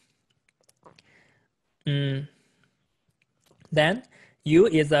details. Then U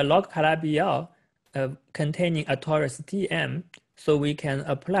is a log Calabi-Yau containing a torus Tm, so we can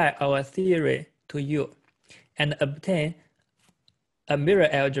apply our theory to U and obtain a mirror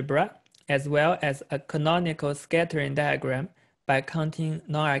algebra as well as a canonical scattering diagram by counting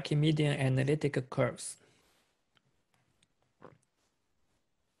non-Archimedean analytic curves.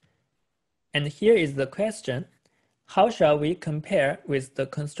 And here is the question: how shall we compare with the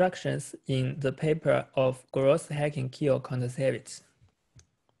constructions in the paper of Gross-Hacking-Keel-Kontsevich?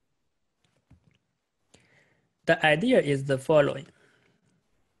 The idea is the following.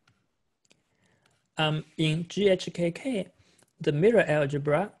 In GHKK, the mirror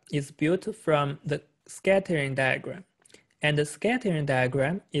algebra is built from the scattering diagram, and the scattering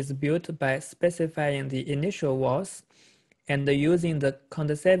diagram is built by specifying the initial walls and using the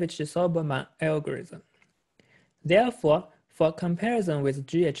Kontsevich-Soibelman algorithm. Therefore, for comparison with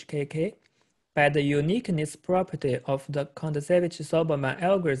GHKK, by the uniqueness property of the Kontsevich-Soibelman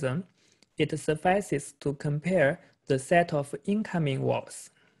algorithm, it suffices to compare the set of incoming walls.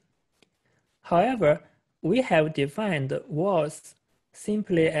 However, we have defined walls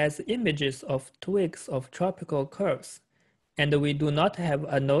simply as images of twigs of tropical curves, and we do not have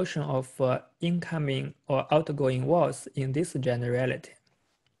a notion of incoming or outgoing walls in this generality.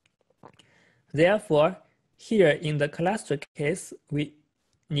 Therefore, here in the cluster case, we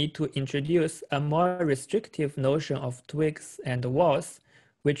need to introduce a more restrictive notion of twigs and walls,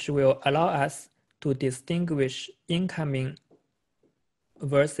 which will allow us to distinguish incoming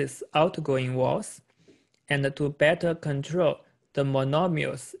versus outgoing walls, and to better control the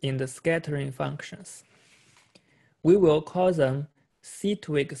monomials in the scattering functions. We will call them C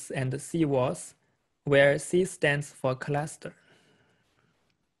twigs and C walls, where C stands for cluster.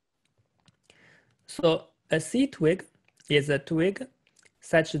 So a C twig is a twig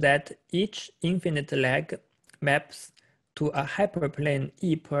such that each infinite leg maps to a hyperplane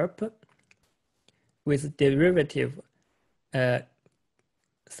E perp with derivative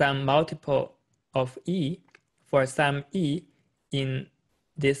some multiple of E for some E in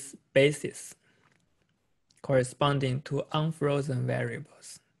this basis corresponding to unfrozen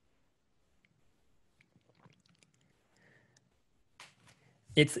variables.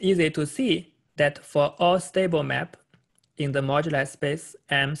 It's easy to see that for all stable map in the moduli space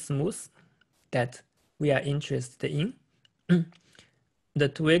M smooth that we are interested in, the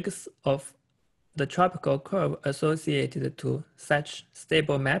twigs of the tropical curve associated to such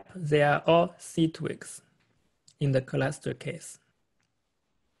stable map, they are all C twigs in the cluster case.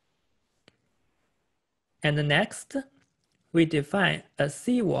 And next, we define a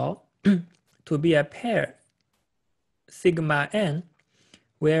C wall to be a pair sigma n,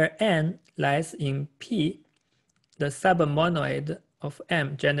 where n lies in P, the submonoid of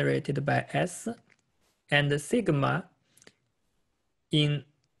M generated by S, and sigma in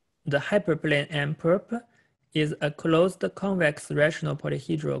the hyperplane M perp is a closed convex rational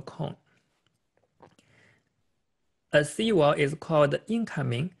polyhedral cone. A C wall is called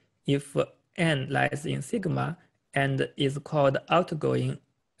incoming if n lies in sigma and is called outgoing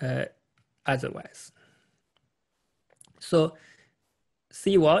otherwise. So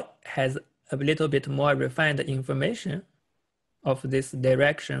C wall has a little bit more refined information of this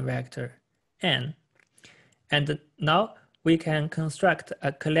direction vector n. And now we can construct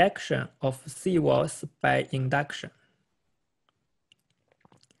a collection of C-walls by induction.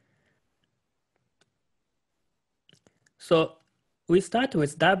 So we start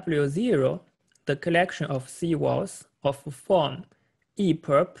with W0, the collection of C-walls of form E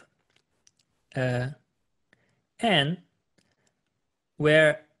perp n,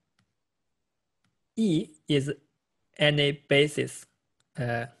 where E is any basis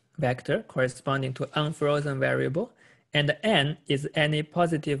vector corresponding to unfrozen variable, and n is any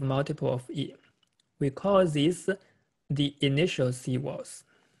positive multiple of E. We call these the initial C-walls.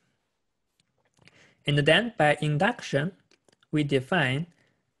 And then by induction, we define,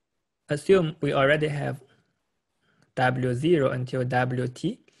 assume we already have W0 until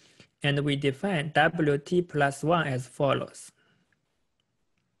Wt, and we define Wt plus 1 as follows.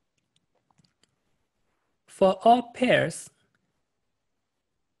 For all pairs,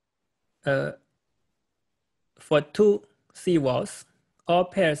 for two C-walls, all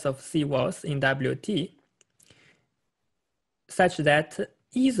pairs of C-walls in Wt, such that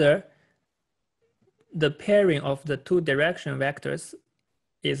either the pairing of the two direction vectors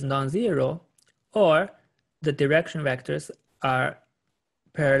is non-zero or the direction vectors are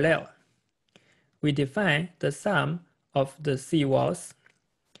parallel. We define the sum of the C-walls,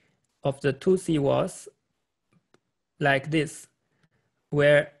 of the two C-walls, like this,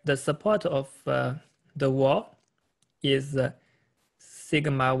 where the support of the wall is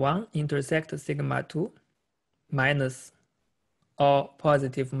sigma 1 intersect sigma 2 minus all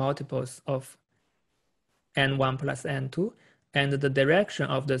positive multiples of n1 plus n2, and the direction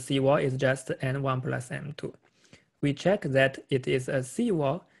of the C-wall is just n1 plus n2. We check that it is a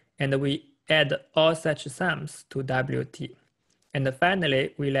C-wall, and we add all such sums to Wt. And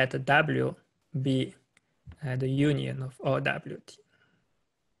finally, we let W be the union of all Wt.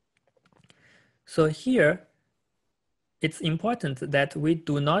 So here, it's important that we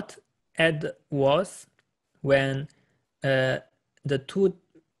do not add walls when the two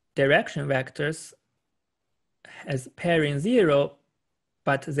direction vectors as pairing 0,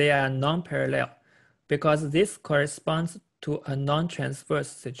 but they are non-parallel, because this corresponds to a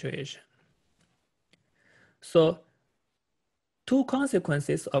non-transverse situation. So two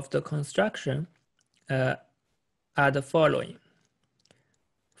consequences of the construction are the following.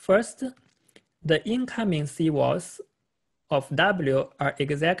 First, the incoming C-walls of W are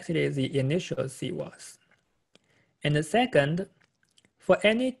exactly the initial C-walls. And the second, for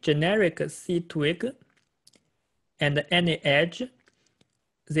any generic C-twig and any edge,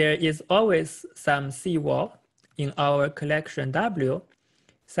 there is always some C-wall in our collection W,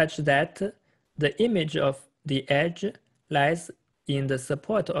 such that the image of the edge lies in the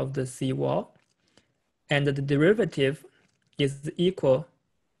support of the C-wall, and the derivative is equal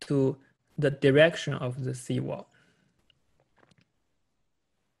to the direction of the C-wall.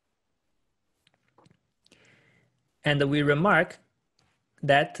 And we remark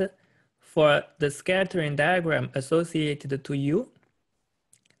that for the scattering diagram associated to U,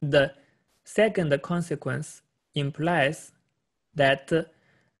 the second consequence implies that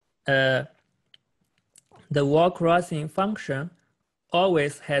the wall crossing function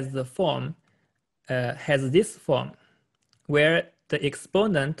always has the form, has this form, where the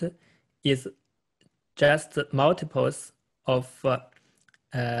exponent is just multiples of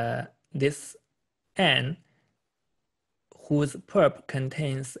this n, whose perp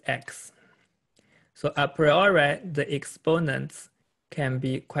contains x. So a priori, the exponents can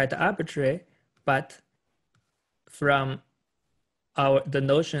be quite arbitrary, but from the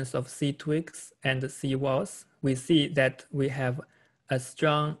notions of C-twigs and C-walls, we see that we have a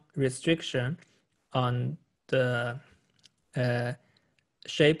strong restriction on the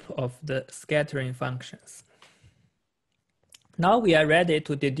shape of the scattering functions. Now we are ready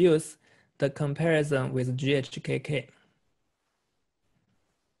to deduce the comparison with GHKK.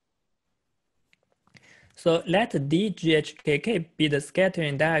 So let dGHKK be the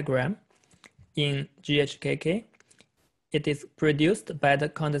scattering diagram in GHKK. It is produced by the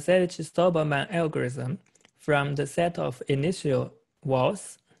Kontsevich-Soibelman algorithm from the set of initial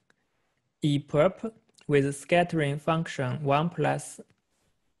walls E perp with scattering function 1 plus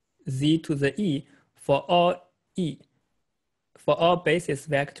z to the e for all basis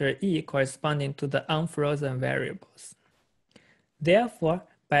vector E corresponding to the unfrozen variables. Therefore,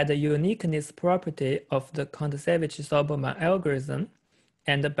 by the uniqueness property of the Kontsevich-Soibelman algorithm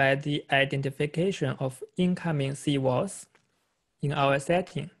and by the identification of incoming C-walls in our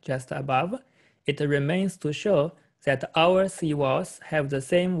setting just above, it remains to show that our C-walls have the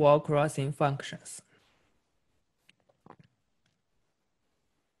same wall crossing functions.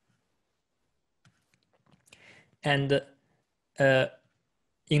 And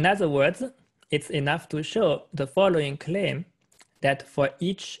In other words, it's enough to show the following claim that for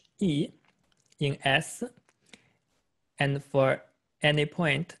each E in S and for any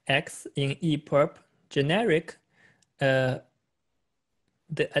point X in E perp generic, the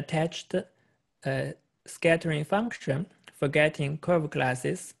attached scattering function for getting curve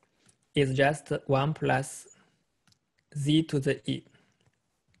classes is just 1 plus z to the E.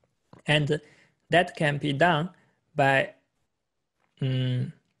 And that can be done by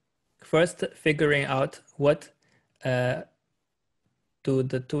first figuring out what do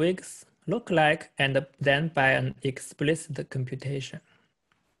the twigs look like, and then by an explicit computation.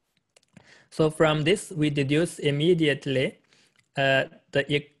 So from this, we deduce immediately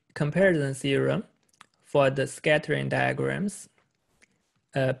the comparison theorem for the scattering diagrams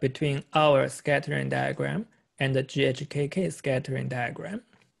between our scattering diagram and the GHKK scattering diagram.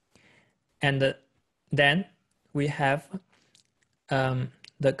 And then we have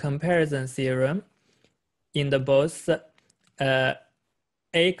the comparison theorem in the both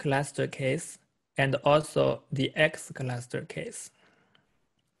A cluster case and also the X cluster case.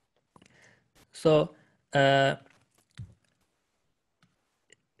 So let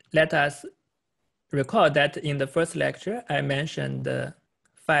us recall that in the first lecture, I mentioned the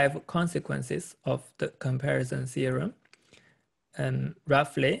 5 consequences of the comparison theorem.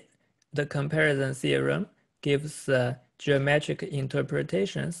 Roughly, the comparison theorem gives geometric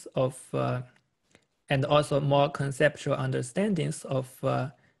interpretations of and also more conceptual understandings of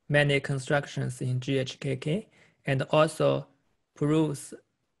many constructions in GHKK, and also proves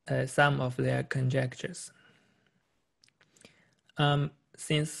some of their conjectures.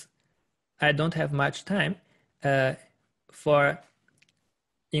 Since I don't have much time, in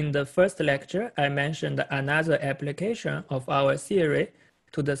the first lecture, I mentioned another application of our theory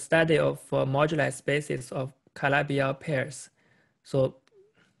to the study of moduli spaces of Calabi-Yau pairs. So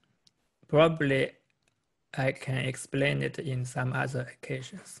probably I can explain it in some other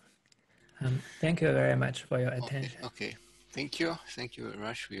occasions. Thank you very much for your attention. Okay. Thank you. Thank you very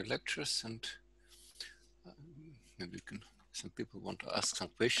much for your lectures. And maybe some people want to ask some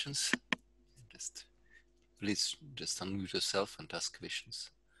questions. Please just unmute yourself and ask questions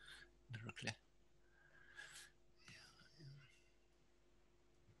directly.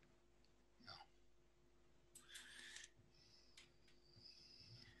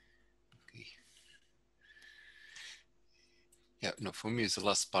 Yeah, no, for me, the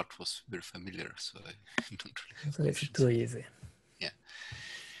last part was very familiar, so I don't really have so questions. It's too easy. Yeah.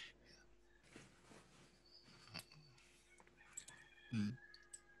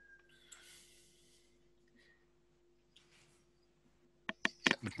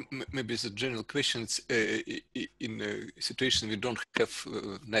 But maybe the general questions in a situation we don't have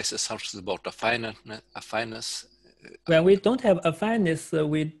nice assumptions about affineness. When we don't have affineness,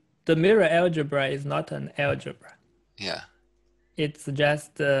 the mirror algebra is not an algebra. Yeah. It's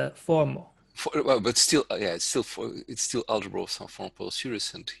just formal. Well, but still, yeah, it's still algebra of some form Power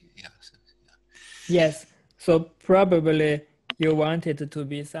series, and yeah, so, yeah. Yes. So probably you want it to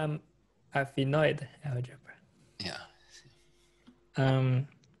be some affinoid algebra. Yeah.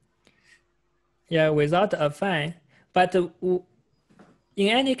 Yeah, without affine, but in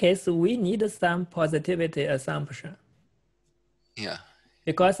any case, we need some positivity assumption. Yeah.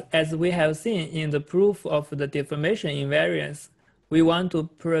 Because as we have seen in the proof of the deformation invariance, we want to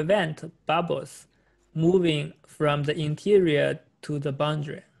prevent bubbles moving from the interior to the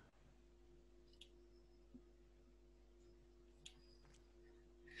boundary.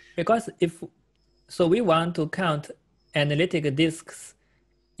 Because so we want to count analytic disks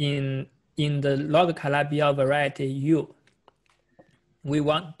in the log Calabi-Yau variety U. We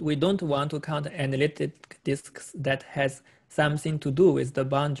don't want to count analytic disks that has something to do with the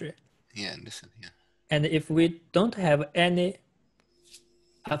boundary. Yeah, listen, yeah. And if we don't have any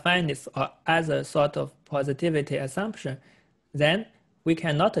affineness or other sort of positivity assumption, then we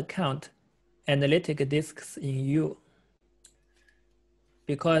cannot count analytic disks in U,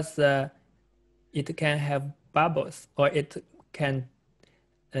 because it can have bubbles, or it can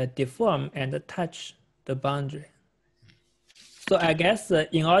deform and touch the boundary. So I guess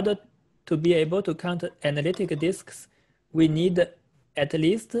in order to be able to count analytic disks, we need at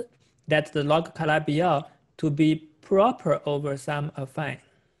least that the log Calabi-Yau to be proper over some affine.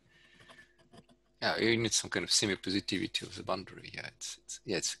 Yeah, you need some kind of semi-positivity of the boundary. Yeah,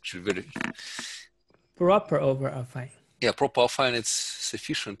 it's actually very proper over affine. Yeah, proper affine, it's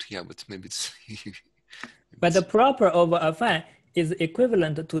sufficient. Yeah, but maybe it's. But the proper over affine is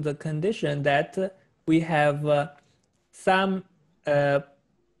equivalent to the condition that we have some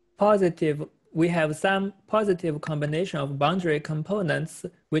positive we have some positive combination of boundary components,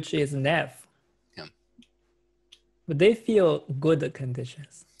 which is NF. Yeah. But they feel good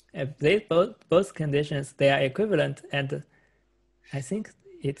conditions. If they both conditions, they are equivalent, and I think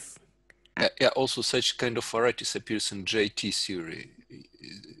it's... Yeah, also such kind of varieties appears in JT theory.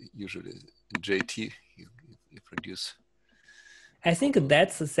 Usually in JT, you produce. I think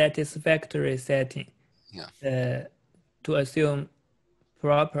that's a satisfactory setting. Yeah. To assume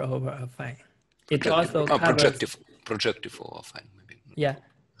proper over affine. It also covers projective over affine, maybe. Yeah,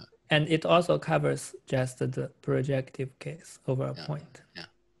 and it also covers just the projective case over a point. Yeah.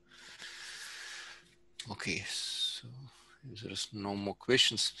 Okay, so if there's no more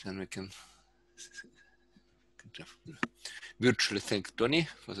questions, then we can virtually thank Tony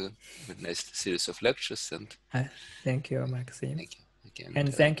for the nice series of lectures. And thank you, Maxime. Thank you again.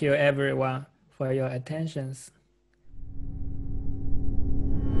 And thank you everyone for your attentions.